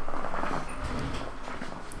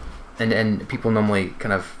 And people normally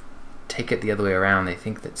kind of take it the other way around. They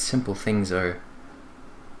think that simple things are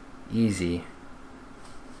easy.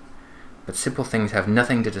 But simple things have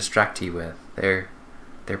nothing to distract you with. They're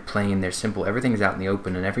plain, they're simple. Everything's out in the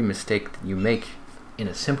open, and every mistake that you make in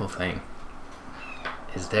a simple thing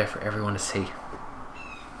is there for everyone to see.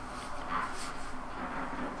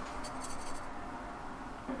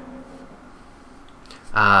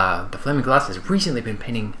 The Flaming Glass has recently been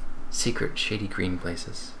painting secret shady green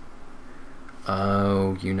places.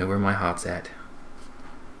 Oh, you know where my heart's at.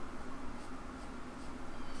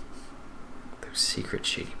 Those secret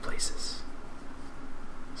shady places.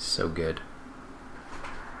 So good.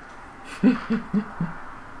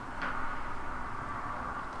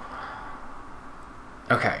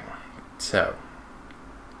 Okay, so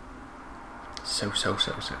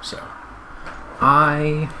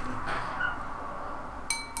I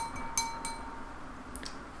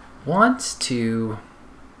want to.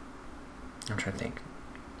 I'm trying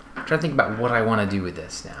to think about what I want to do with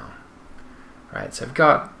this now. Right, so I've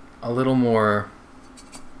got a little more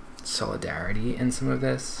solidarity in some of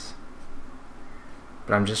this,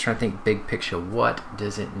 but I'm just trying to think big picture. What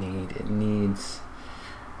does it need? It needs.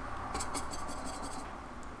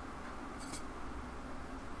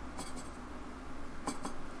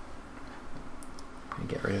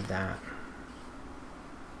 Get rid of that.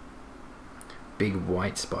 Big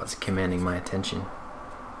white spots commanding my attention.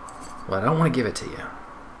 Well, I don't want to give it to you.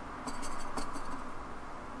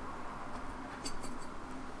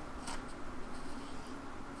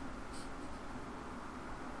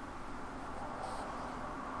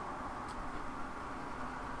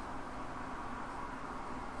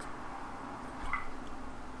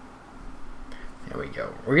 There we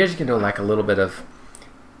go. We're just going to do like a little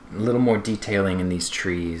more detailing in these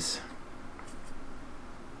trees.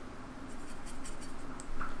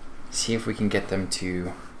 See if we can get them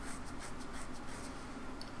to,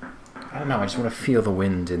 I don't know, I just want to feel the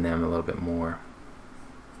wind in them a little bit more.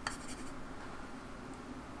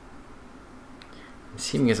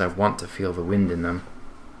 Seeming as I want to feel the wind in them,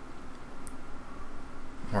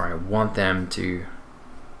 or I want them to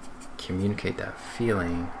communicate that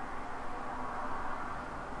feeling,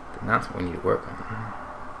 then that's what we need to work on.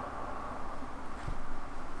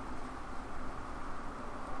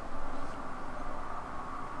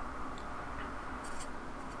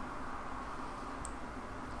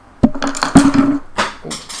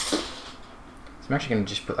 I'm actually going to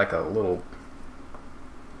just put like a little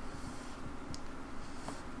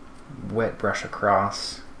wet brush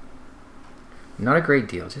across. Not a great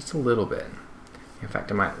deal, just a little bit. In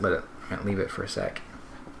fact, I might leave it for a sec.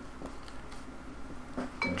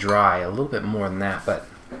 Dry a little bit more than that, but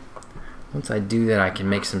once I do that, I can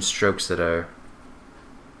make some strokes that are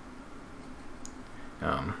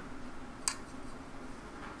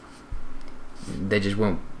they just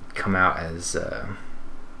won't come out as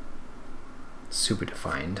super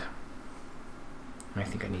defined. I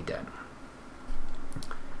think I need that.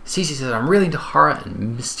 Cece says, I'm really into horror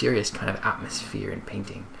and mysterious kind of atmosphere in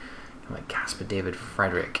painting. I'm like Caspar David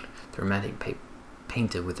Friedrich, the romantic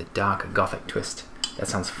painter with a dark gothic twist. That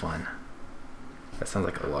sounds fun. That sounds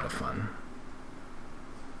like a lot of fun.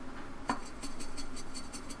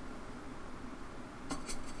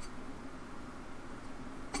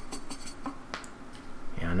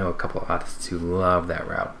 Yeah, I know a couple of artists who love that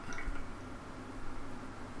route.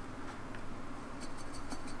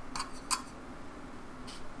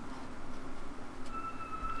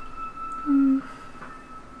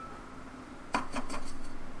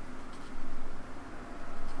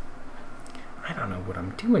 I don't know what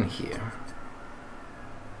I'm doing here.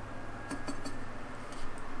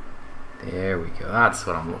 There we go. That's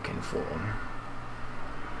what I'm looking for.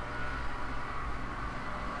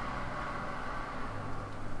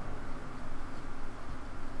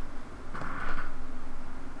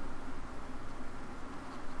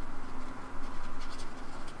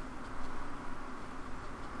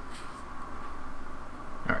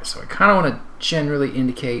 Alright, so I kind of want to generally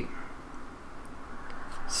indicate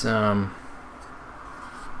some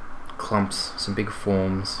clumps, some big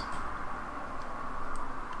forms,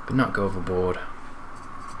 but not go overboard.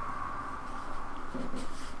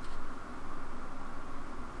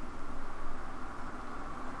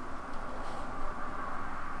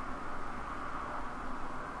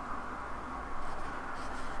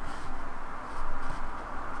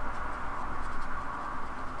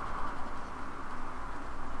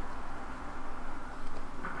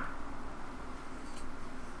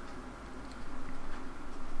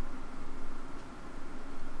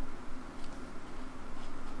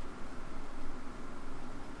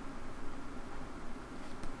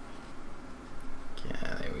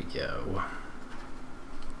 Go.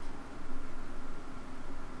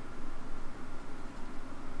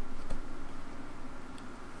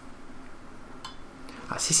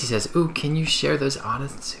 Cece says, ooh, can you share those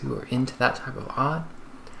artists who are into that type of art?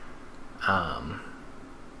 I'm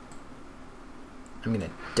going to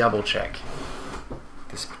double check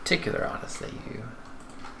this particular artist that you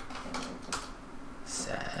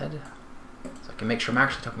said, so I can make sure I'm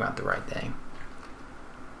actually talking about the right thing.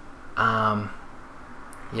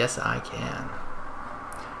 Yes, I can.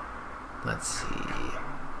 Let's see.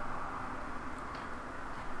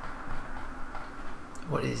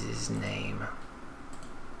 What is his name?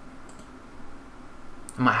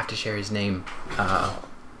 I might have to share his name a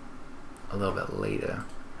little bit later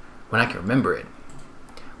when I can remember it.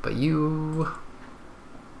 But you...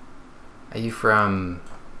 Are you from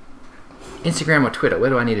Instagram or Twitter? Where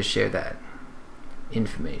do I need to share that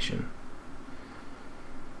information?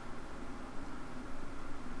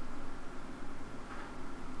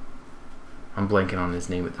 I'm blanking on his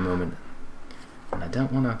name at the moment, and I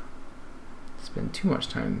don't want to spend too much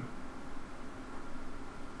time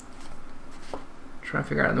trying to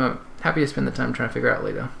figure out at the moment. Happy to spend the time trying to figure out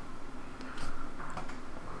later.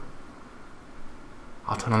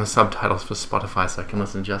 I'll turn on the subtitles for Spotify so I can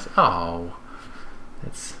listen just... Oh,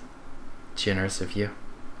 that's generous of you.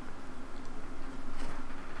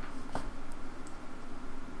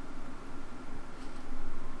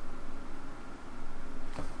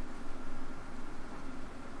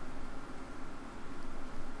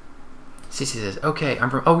 Cece says, okay, I'm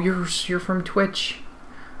from... Oh, you're from Twitch.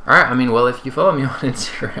 Alright, I mean, well, if you follow me on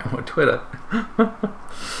Instagram or Twitter,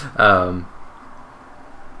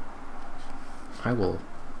 I will...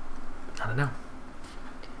 I don't know.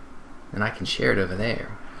 And I can share it over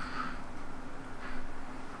there.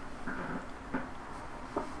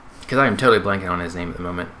 Because I am totally blanking on his name at the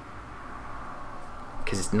moment.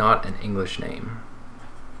 Because it's not an English name.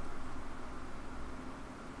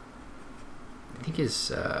 I think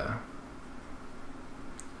it's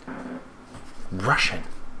Russian.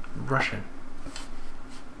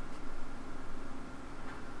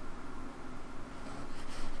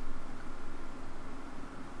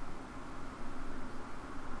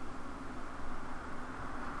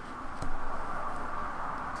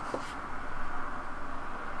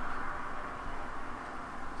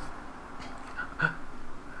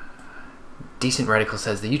 Decent Radical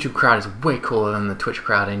says the YouTube crowd is way cooler than the Twitch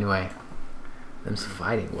crowd anyway. Them's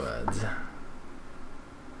fighting words.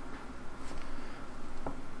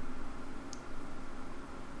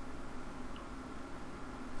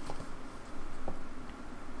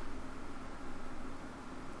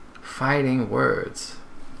 Fighting words.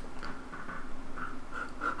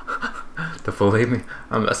 The flaming...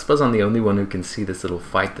 I suppose I'm the only one who can see this little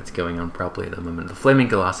fight that's going on properly at the moment. The Flaming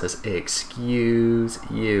Glass says, excuse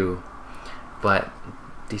you. But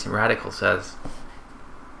Decent Radical says,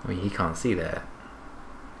 I mean, he can't see that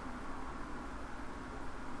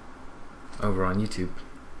over on YouTube.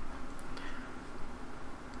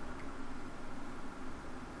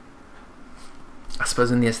 I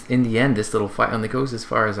suppose in the end, this little fight only goes as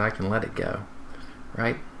far as I can let it go,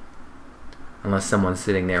 right? Unless someone's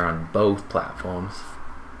sitting there on both platforms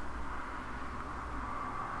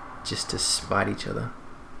just to spite each other.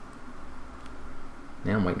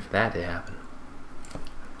 Now I'm waiting for that to happen.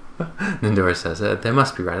 Nindora says, they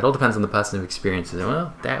must be right. It all depends on the person who experiences it.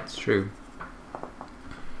 Well, that's true.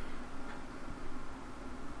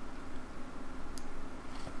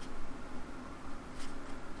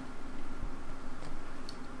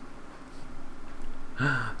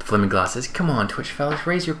 The Flaming Glass says, come on, Twitch fellas,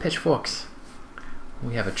 raise your pitchforks.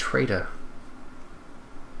 We have a traitor.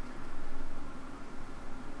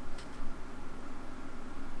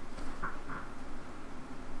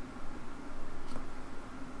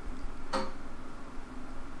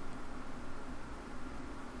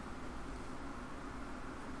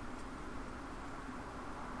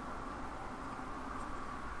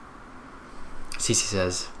 Cece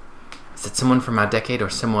says, is it someone from our decade or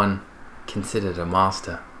someone considered a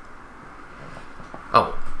master?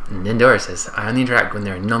 Oh, Nindora says, I only interact when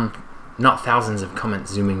there are not thousands of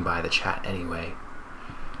comments zooming by the chat anyway.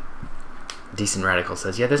 Decent Radical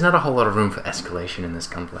says, yeah, there's not a whole lot of room for escalation in this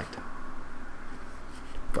conflict.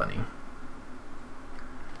 Funny.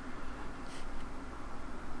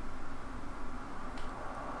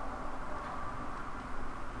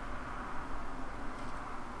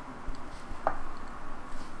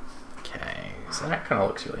 So that kind of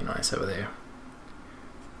looks really nice over there.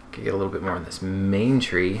 Could get a little bit more on this main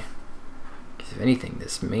tree. Because if anything,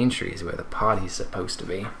 this main tree is where the party's supposed to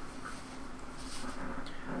be.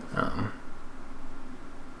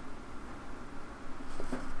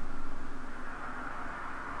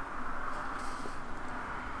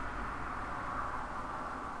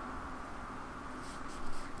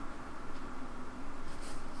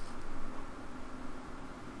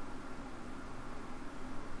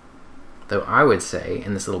 Though I would say,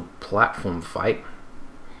 in this little platform fight,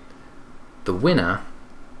 the winner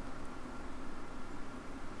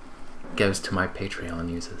goes to my Patreon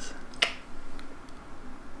users.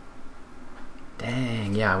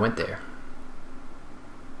 Dang, yeah, I went there.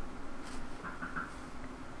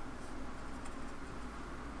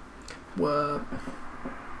 What?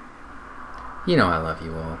 You know I love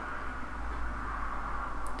you all.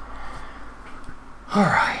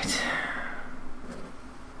 Alright.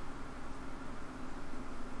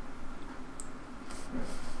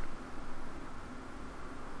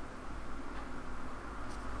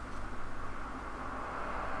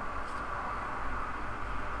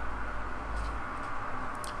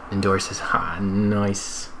 Endorses. Ha,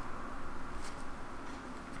 nice.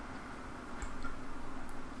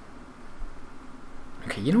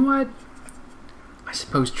 Okay, you know what? I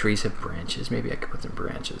suppose trees have branches. Maybe I could put some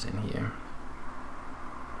branches in here.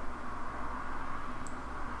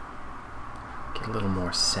 Get a little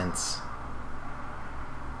more sense.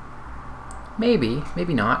 Maybe,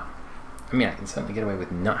 maybe not. I mean, I can certainly get away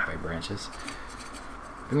with not having branches.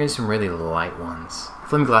 I'm gonna do some really light ones.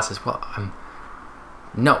 Flaming glasses, well, I'm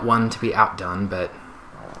not one to be outdone, but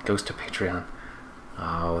goes to Patreon.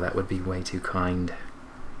 Oh, that would be way too kind.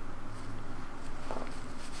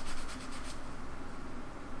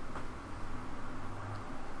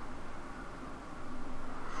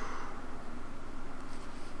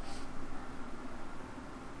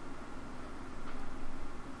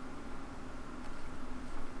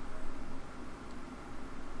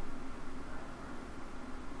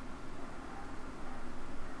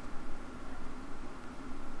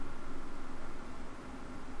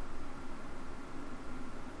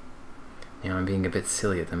 You know, I'm being a bit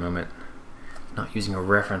silly at the moment, not using a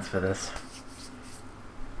reference for this.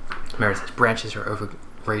 Mary says branches are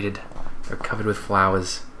overrated. They're covered with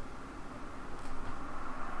flowers.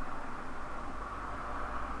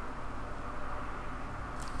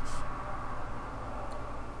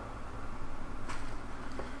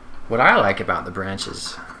 What I like about the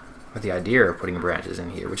branches, or the idea of putting branches in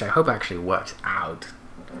here, which I hope actually works out,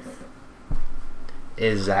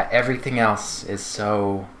 is that everything else is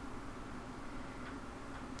so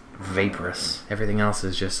vaporous. Everything else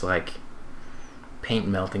is just like paint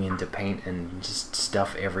melting into paint and just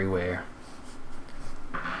stuff everywhere.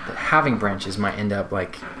 But having branches might end up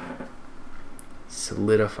like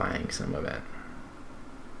solidifying some of it,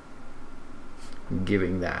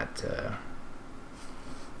 giving that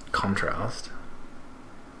contrast.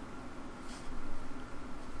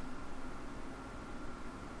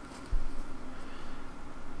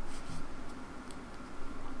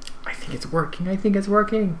 I think it's working. I think it's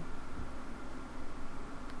working.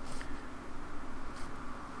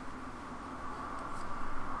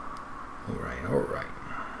 Alright, alright.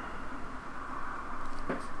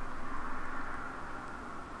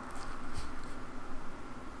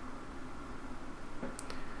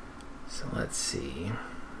 So let's see.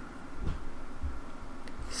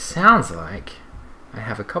 Sounds like I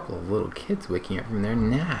have a couple of little kids waking up from their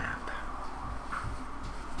nap.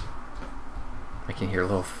 I can hear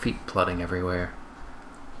little feet plodding everywhere.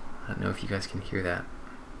 I don't know if you guys can hear that.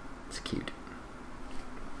 It's cute.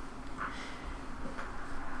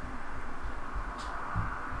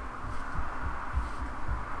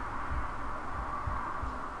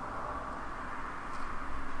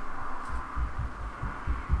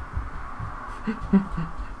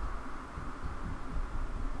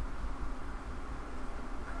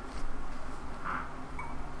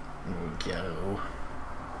 Go.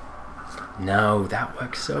 No, that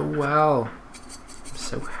works so well. I'm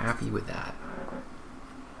so happy with that.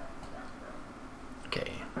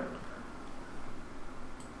 Okay.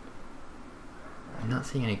 I'm not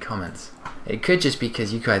seeing any comments. It could just be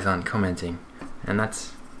because you guys aren't commenting, and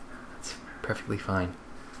that's perfectly fine.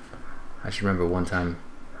 I just remember one time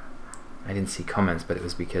I didn't see comments, but it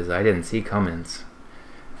was because I didn't see comments.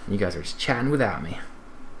 And you guys are just chatting without me.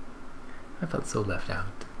 I felt so left out.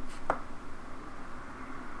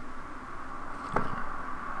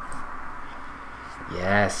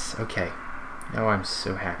 Yes, okay. Oh, I'm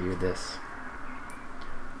so happy with this.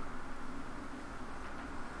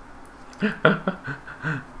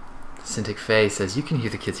 Cintiq Faye says, you can hear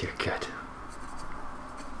the kids here. Good.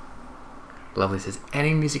 Lovely says,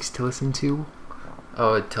 any music to listen to?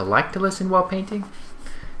 Oh, to like to listen while painting?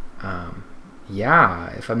 Yeah,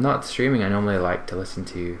 if I'm not streaming, I normally like to listen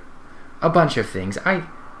to a bunch of things. I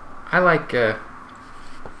like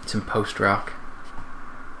some post-rock.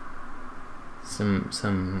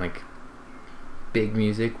 Some like big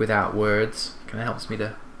music without words. Kind of helps me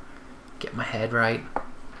to get my head right.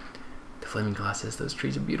 The flaming glasses, those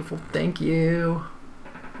trees are beautiful. Thank you.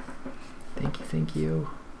 Thank you, thank you.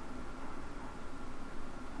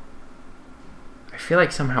 I feel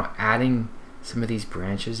like somehow adding some of these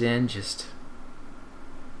branches in just,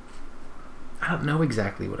 I don't know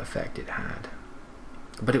exactly what effect it had,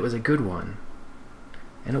 but it was a good one,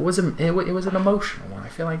 and it was an emotional one. I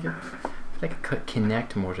feel like feel like I could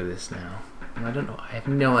connect more to this now. And I don't know, I have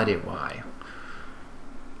no idea why.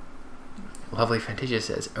 Lovely Fantasia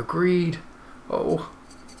says, agreed. Oh.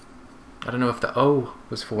 I don't know if the O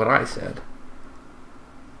was for what I said.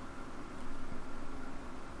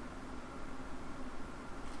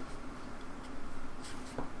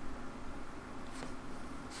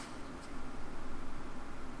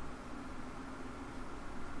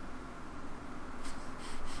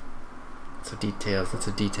 Lots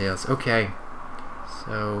of details. Okay,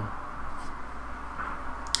 so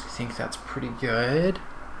I think that's pretty good.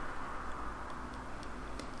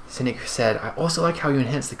 Cynic said, I also like how you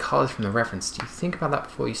enhance the colors from the reference. Do you think about that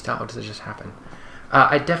before you start, or does it just happen?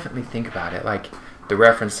 I definitely think about it. Like, the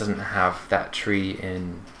reference doesn't have that tree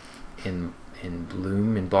in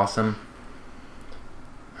bloom, in blossom.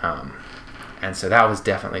 And so that was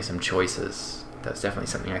definitely some choices. That's definitely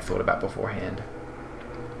something I thought about beforehand.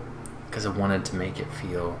 Because I wanted to make it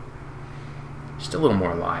feel just a little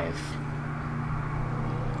more alive.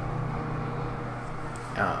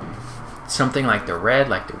 Something like the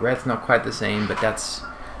red's not quite the same, but that's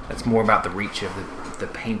more about the reach of the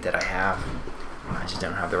paint that I have. I just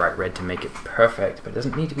don't have the right red to make it perfect, but it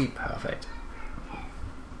doesn't need to be perfect.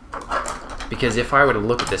 Because if I were to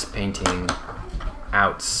look at this painting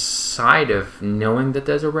outside of knowing that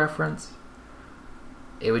there's a reference,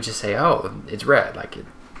 it would just say, oh, it's red. Like,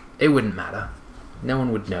 it wouldn't matter. No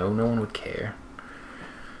one would know. No one would care.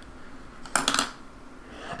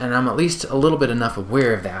 And I'm at least a little bit enough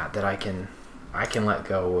aware of that I can let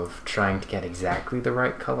go of trying to get exactly the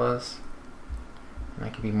right colors. And I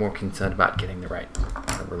can be more concerned about getting the right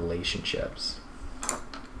relationships.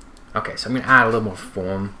 Okay, so I'm going to add a little more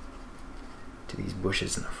form to these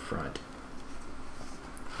bushes in the front.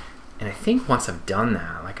 And I think once I've done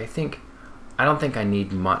that, like, I don't think I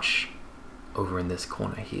need much over in this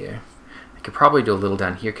corner here. I could probably do a little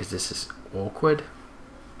down here because this is awkward.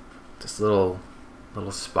 This little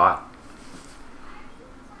spot.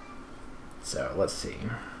 So let's see.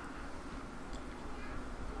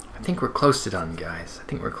 I think we're close to done, guys. I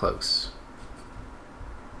think we're close.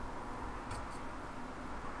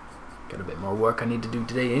 Got a bit more work I need to do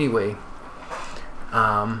today anyway.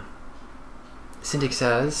 Syndic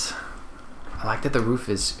says, I like that the roof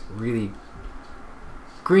is really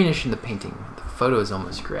greenish in the painting. The photo is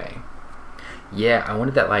almost gray. Yeah, I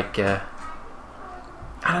wanted that, like, I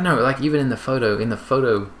don't know, like, even in the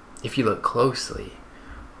photo, if you look closely,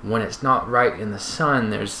 when it's not right in the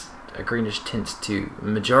sun, there's a greenish tint to the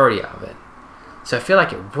majority of it. So I feel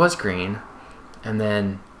like it was green and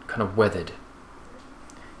then kind of weathered.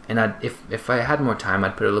 And if I had more time,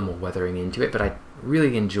 I'd put a little more weathering into it, but I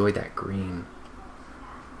really enjoyed that green.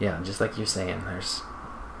 Yeah, just like you're saying, there's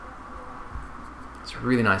a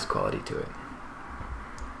really nice quality to it.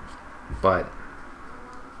 But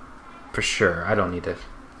for sure, I don't need to.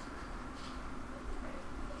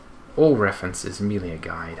 All reference is merely a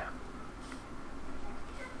guide.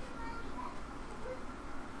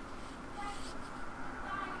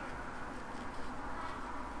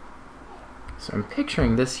 So I'm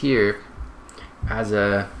picturing this here as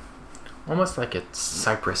almost like a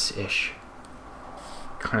cypress-ish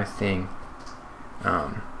kind of thing.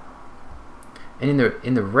 And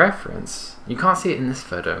in the reference, you can't see it in this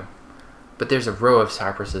photo, but there's a row of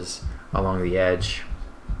cypresses along the edge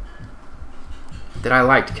that I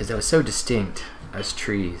liked because they were so distinct as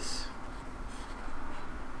trees.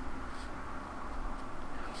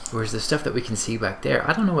 Whereas the stuff that we can see back there,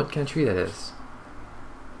 I don't know what kind of tree that is.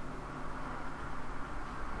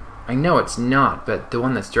 I know it's not, but the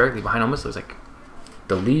one that's directly behind almost looks like,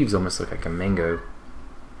 the leaves almost look like a mango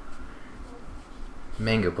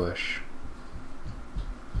bush.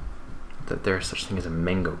 That there's such thing as a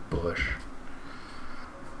mango bush.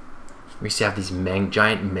 We used to have these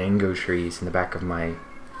giant mango trees in the back of my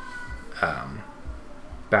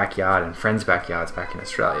backyard and friends' backyards back in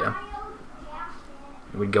Australia.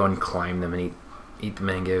 We'd go and climb them and eat the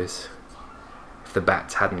mangoes if the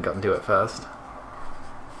bats hadn't gotten to it first.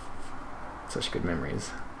 Such good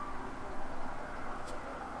memories.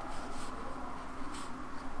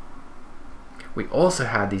 We also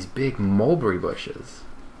had these big mulberry bushes.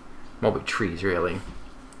 Mulberry trees, really.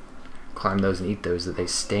 Climb those and eat those that they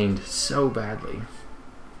stained so badly.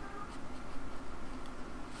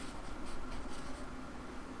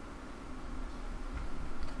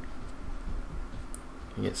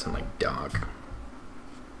 You get some like dark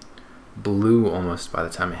blue almost by the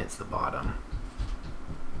time it hits the bottom.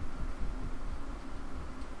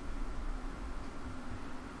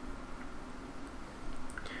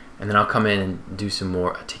 And then I'll come in and do some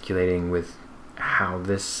more articulating with how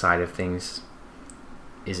this side of things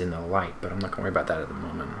is in the light, but I'm not going to worry about that at the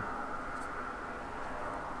moment.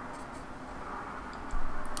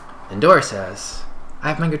 And Dora says, I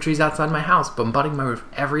have mango trees outside my house, bombarding my roof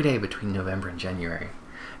every day between November and January.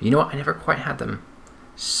 You know what? I never quite had them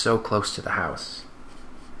so close to the house.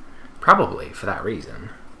 Probably for that reason.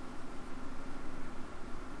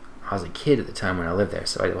 I was a kid at the time when I lived there,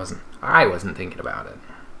 so I wasn't thinking about it.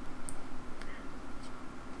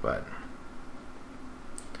 But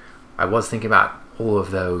I was thinking about all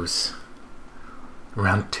of those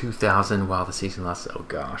around 2000 while the season lasted. Oh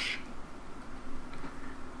gosh.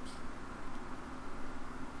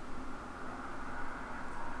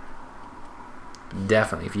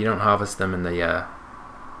 Definitely, if you don't harvest them and the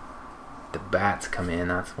bats come in,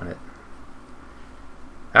 that's what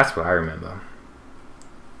I remember.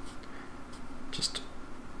 Just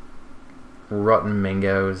rotten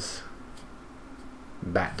mangoes,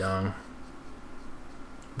 bat dung,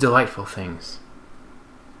 delightful things.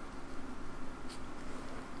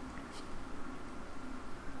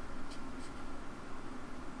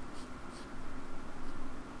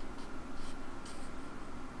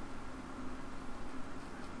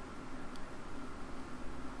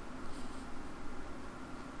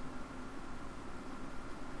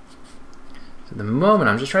 So at the moment,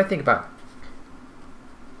 I'm just trying to think about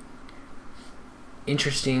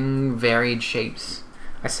interesting, varied shapes.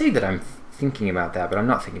 I say that I'm thinking about that, but I'm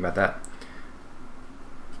not thinking about that.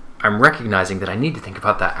 I'm recognizing that I need to think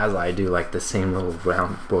about that as I do, like the same little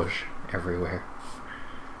round bush everywhere.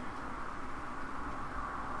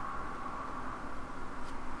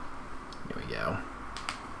 There we go.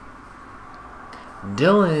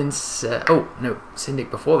 Dylan said, oh no, Syndic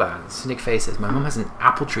before that. Syndic Face says, my mom has an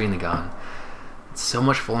apple tree in the garden. It's so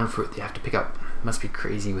much fallen fruit you have to pick up. Must be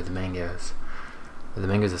crazy with the mangoes. The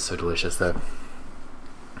mangoes are so delicious though.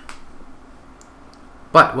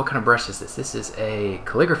 But what kind of brush is this? This is a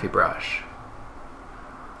calligraphy brush.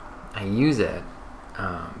 I use it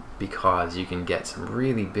because you can get some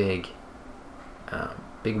really big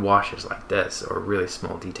washes like this, or really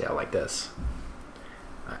small detail like this.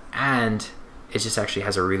 And it just actually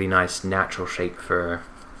has a really nice natural shape for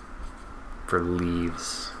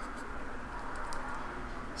leaves.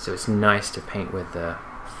 So it's nice to paint with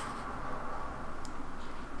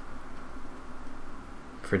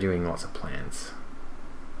for doing lots of plants.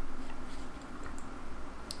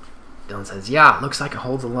 Dylan says, yeah, it looks like it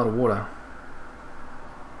holds a lot of water.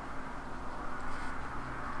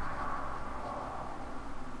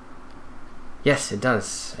 Yes, it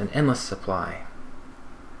does. An endless supply.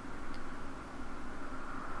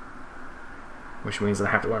 Which means that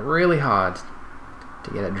I have to work really hard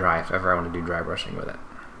to get it dry if ever I want to do dry brushing with it.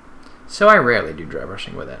 So I rarely do dry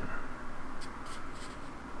brushing with it.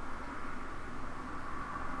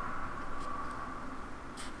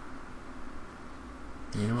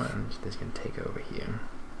 You know what? I'm just going to take over here.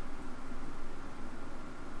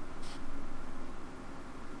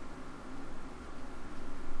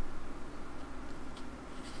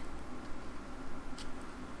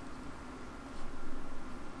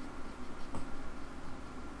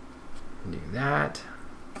 Do that.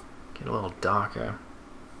 Get a little darker.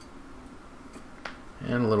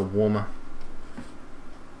 And a little warmer.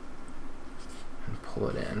 And pull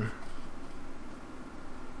it in.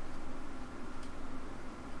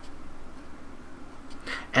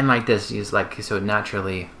 And like this, is like, so it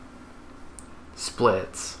naturally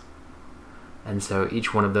splits. And so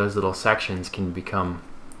each one of those little sections can become,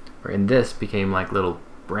 or in this became like little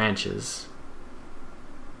branches.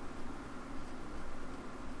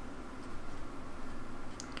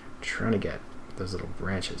 Trying to get those little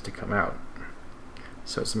branches to come out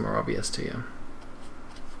so it's more obvious to you.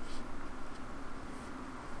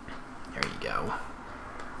 There you go.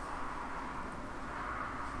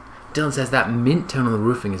 Dylan says that mint tone on the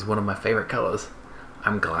roofing is one of my favorite colors.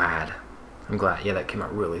 I'm glad. Yeah, that came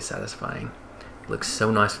out really satisfying. It looks so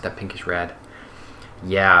nice with that pinkish red.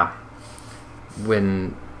 Yeah.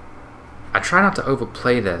 When I try not to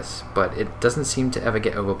overplay this, but it doesn't seem to ever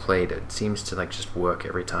get overplayed. It seems to like just work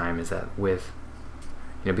every time. Is that with,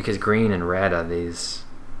 you know, because green and red are these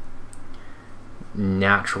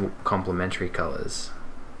natural complementary colors.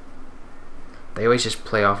 They always just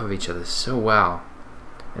play off of each other so well.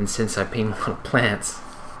 And since I paint a lot of plants,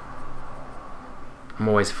 I'm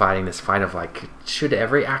always fighting this fight of like, should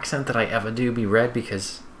every accent that I ever do be red?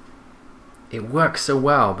 Because it works so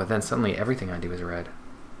well, but then suddenly everything I do is red.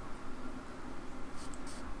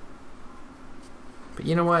 But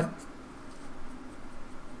you know what?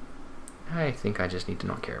 I think I just need to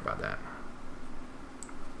not care about that.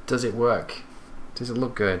 Does it work? Does it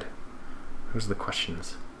look good? Those are the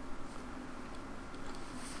questions.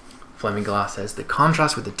 Flaming Glass says, the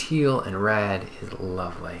contrast with the teal and red is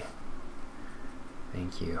lovely.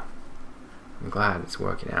 Thank you. I'm glad it's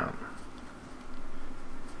working out.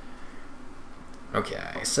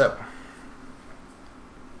 Okay, so.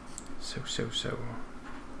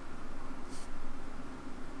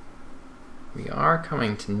 We are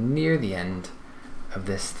coming to near the end of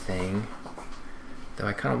this thing, though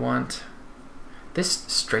I kind of want... This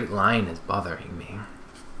straight line is bothering me.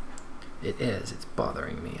 It is, it's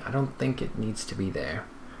bothering me. I don't think it needs to be there.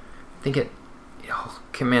 I think it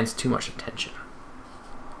commands too much attention.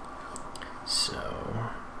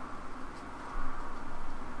 So...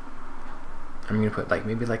 I'm going to put like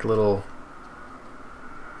maybe like a little...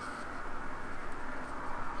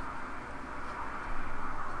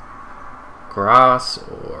 grass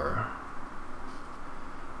or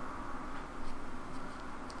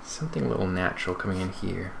something a little natural coming in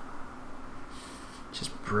here,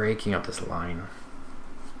 just breaking up this line,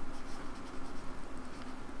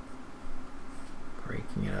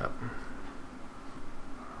 breaking it up.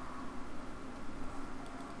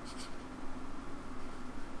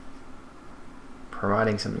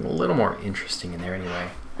 Providing something a little more interesting in there anyway.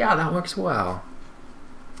 Yeah, that works well.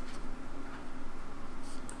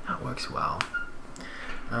 That works well.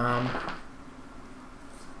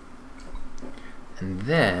 And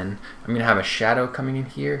then I'm gonna have a shadow coming in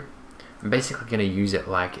here. I'm basically gonna use it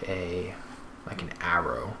like an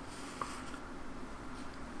arrow.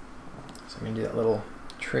 So I'm gonna do that little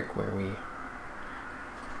trick where we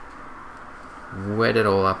wet it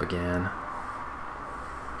all up again,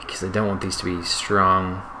 because I don't want these to be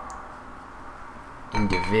strong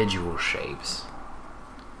individual shapes,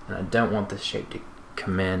 and I don't want this shape to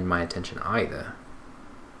command my attention either.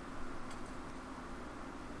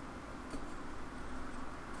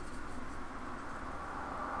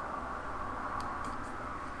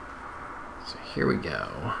 So here we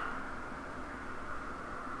go.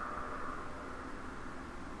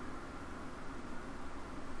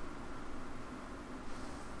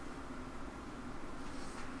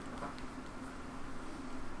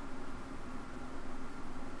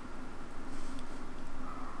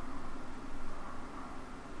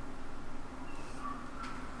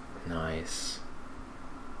 Nice.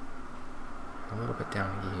 A little bit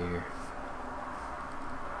down here.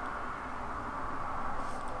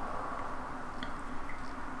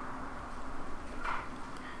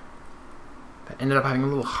 That ended up having a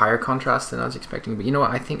little higher contrast than I was expecting, but you know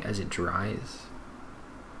what? I think as it dries,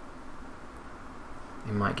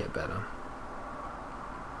 it might get better.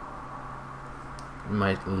 It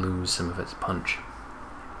might lose some of its punch.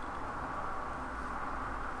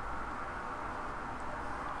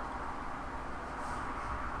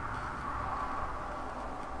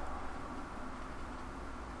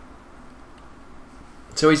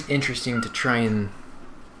 It's always interesting to try and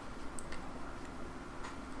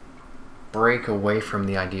break away from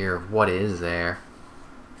the idea of what is there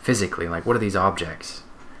physically, like what are these objects,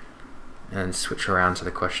 and switch around to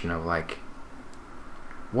the question of like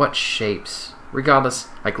what shapes, regardless,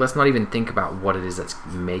 like let's not even think about what it is that's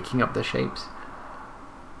making up the shapes,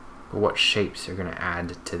 but what shapes are going to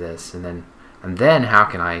add to this, and then how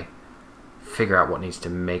can I figure out what needs to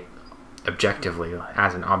make objectively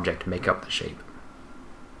as an object make up the shape.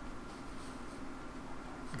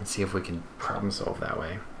 And see if we can problem solve that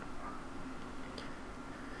way.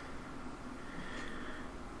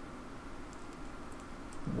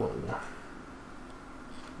 Whoa.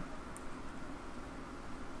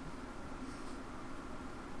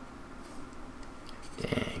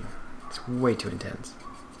 Dang. It's way too intense.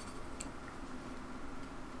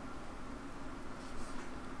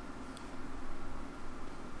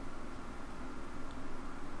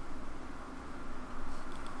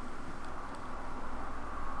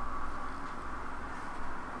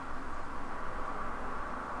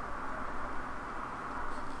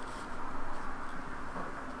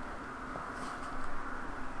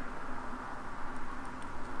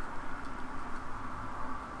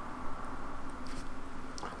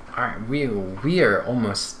 Alright, we are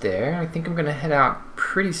almost there. I think I'm going to head out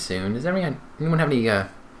pretty soon. Does anyone have any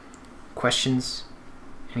questions?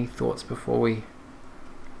 Any thoughts before we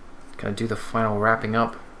kind of do the final wrapping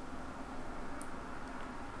up?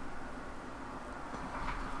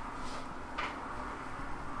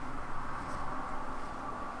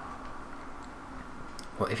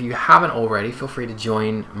 Well, if you haven't already, feel free to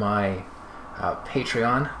join my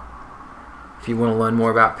Patreon. If you want to learn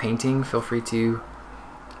more about painting, feel free to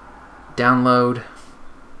download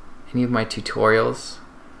any of my tutorials.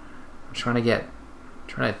 I'm trying to get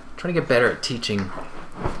better at teaching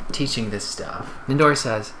this stuff. Nindori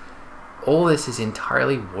says, all this is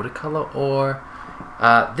entirely watercolor, or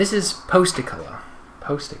this is poster color.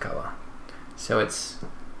 So it's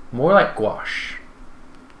more like gouache.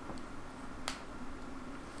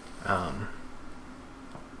 or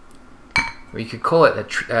you could call it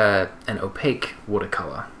an opaque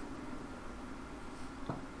watercolor.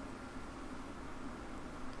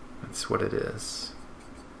 That's what it is.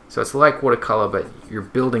 So it's like watercolor, but you're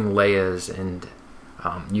building layers, and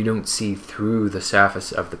you don't see through the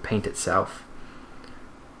surface of the paint itself.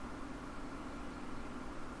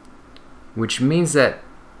 Which means that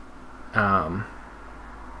the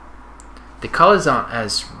colors aren't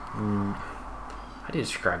as, how do you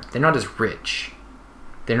describe it? They're not as rich.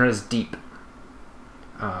 They're not as deep.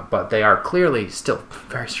 But they are clearly still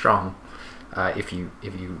very strong if you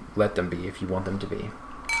let them be, if you want them to be.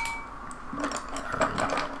 I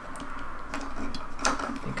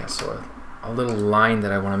think I saw a little line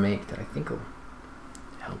that I want to make that I think will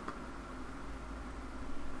help.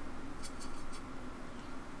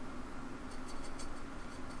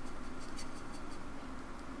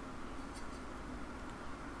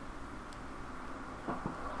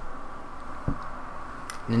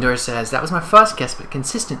 Nindora says, that was my first guess, but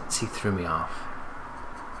consistency threw me off.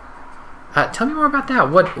 Tell me more about that.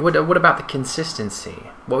 What about the consistency?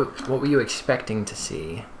 What were you expecting to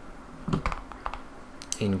see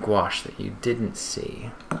in gouache that you didn't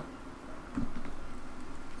see?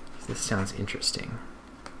 This sounds interesting.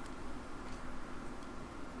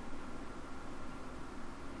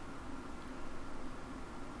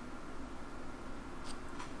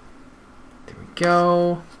 There we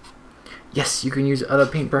go. Yes, you can use other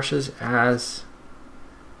paintbrushes as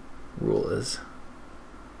rulers.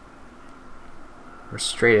 Or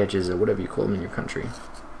straight edges, or whatever you call them in your country.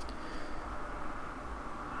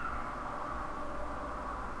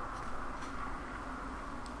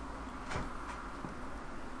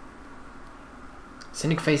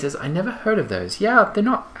 Cynic Face says, I never heard of those. Yeah, they're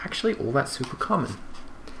not actually all that super common.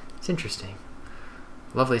 It's interesting.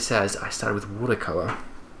 Lovely says, I started with watercolor.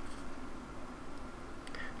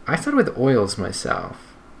 I started with oils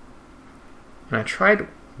myself. And I tried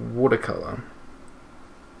watercolor.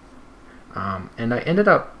 And I ended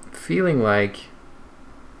up feeling like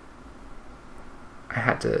I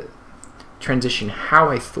had to transition how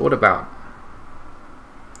I thought about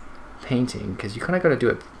painting, because you kind of got to do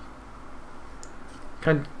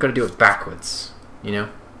it backwards, you know.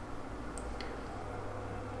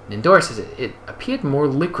 Nindora says it appeared more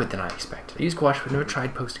liquid than I expected. I used gouache, but never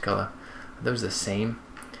tried poster color. That was the same,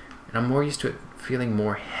 and I'm more used to it feeling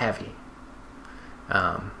more heavy.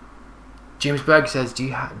 James Berg says, do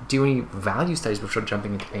you do any value studies before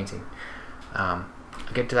jumping into painting? I'll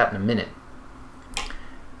get to that in a minute.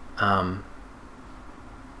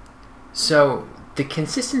 So the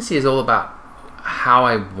consistency is all about how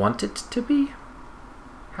I want it to be.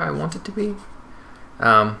 How I want it to be.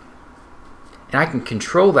 And I can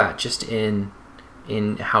control that just in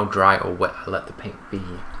how dry or wet I let the paint be.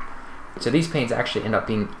 So these paints actually end up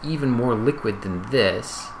being even more liquid than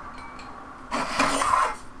this.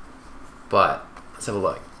 But let's have a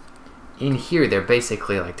look. In here, they're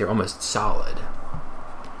basically like, they're almost solid.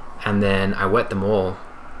 And then I wet them all.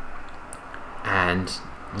 And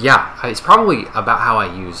yeah, it's probably about how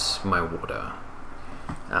I use my water.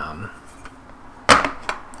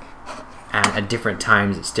 And at different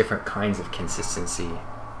times, it's different kinds of consistency.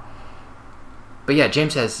 But yeah,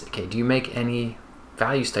 James says, okay, do you make any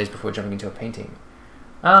value studies before jumping into a painting?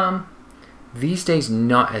 These days,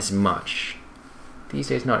 not as much. These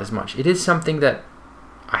days, not as much. It is something that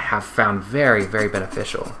I have found very, very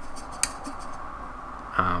beneficial.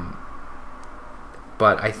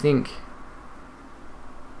 But I think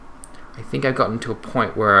I've gotten to a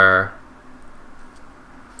point where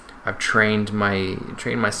I've trained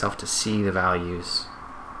myself to see the values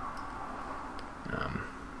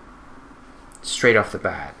straight off the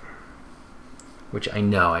bat, which I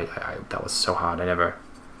know that was so hard.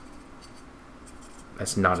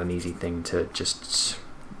 That's not an easy thing to just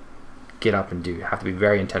get up and do. You have to be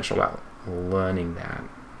very intentional about learning that.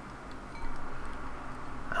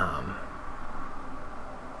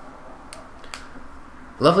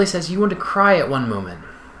 Lovely says, you want to cry at one moment.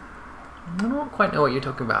 I don't quite know what you're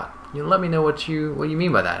talking about. You let me know what you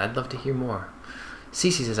mean by that. I'd love to hear more.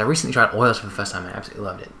 Cece says, I recently tried oils for the first time and I absolutely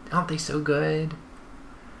loved it. Aren't they so good?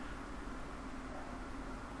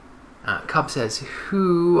 Cub says,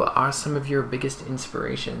 who are some of your biggest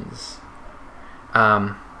inspirations?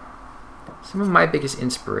 Some of my biggest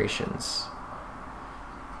inspirations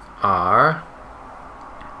are,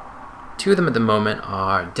 two of them at the moment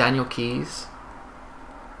are Daniel Keyes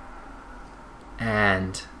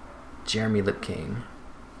and Jeremy Lipking.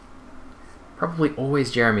 Probably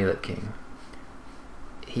always Jeremy Lipking.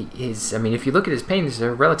 He is, I mean, if you look at his paintings,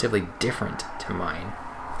 they're relatively different to mine.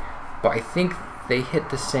 But I think they hit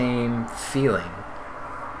the same feeling.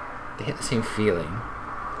 they hit the same feeling.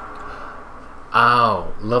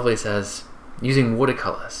 Oh, Lovely says, using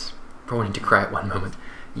watercolors for wanting to cry at one moment.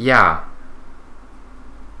 Yeah.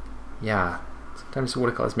 Yeah. Sometimes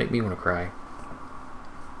watercolors make me want to cry.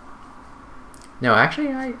 No, actually,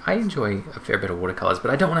 I enjoy a fair bit of watercolors, but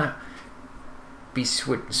I don't want to be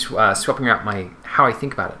swapping out how I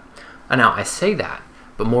think about it. And now I say that,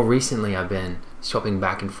 but more recently I've been swapping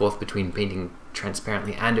back and forth between painting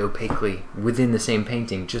transparently and opaquely within the same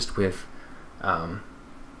painting, just with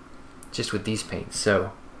these paints.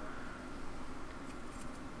 So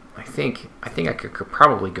I think I could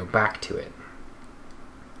probably go back to it,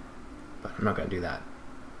 but I'm not going to do that.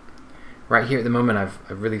 Right here at the moment, I've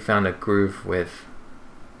really found a groove with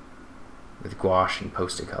gouache and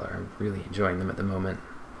poster color. I'm really enjoying them at the moment.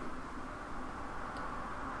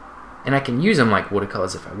 And I can use them like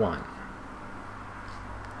watercolors if I want,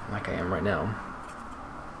 like I am right now.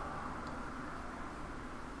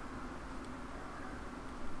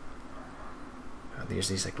 Oh, there's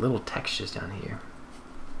these like little textures down here.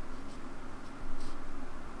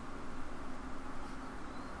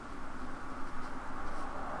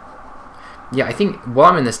 Yeah, I think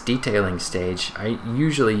while I'm in this detailing stage, I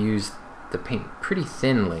usually use the paint pretty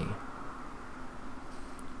thinly.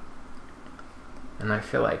 And I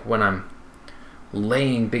feel like when I'm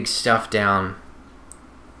laying big stuff down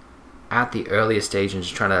at the earliest stage and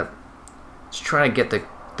just trying to get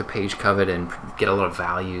the page covered and get a lot of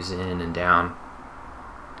values in and down,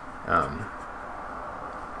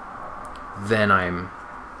 then I'm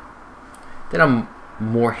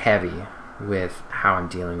more heavy with how I'm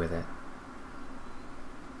dealing with it.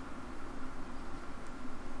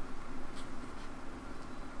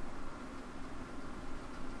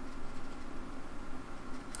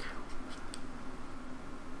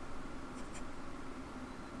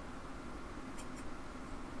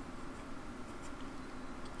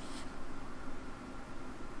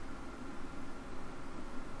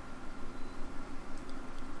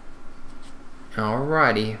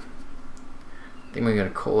 Alrighty, I think we're going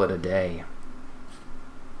to call it a day.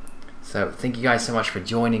 So thank you guys so much for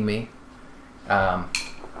joining me. Yeah,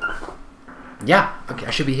 okay, I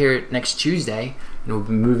should be here next Tuesday, and we'll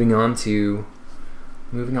be moving on to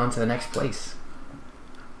the next place.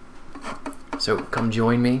 So come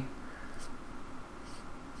join me.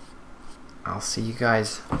 I'll see you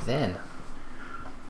guys then.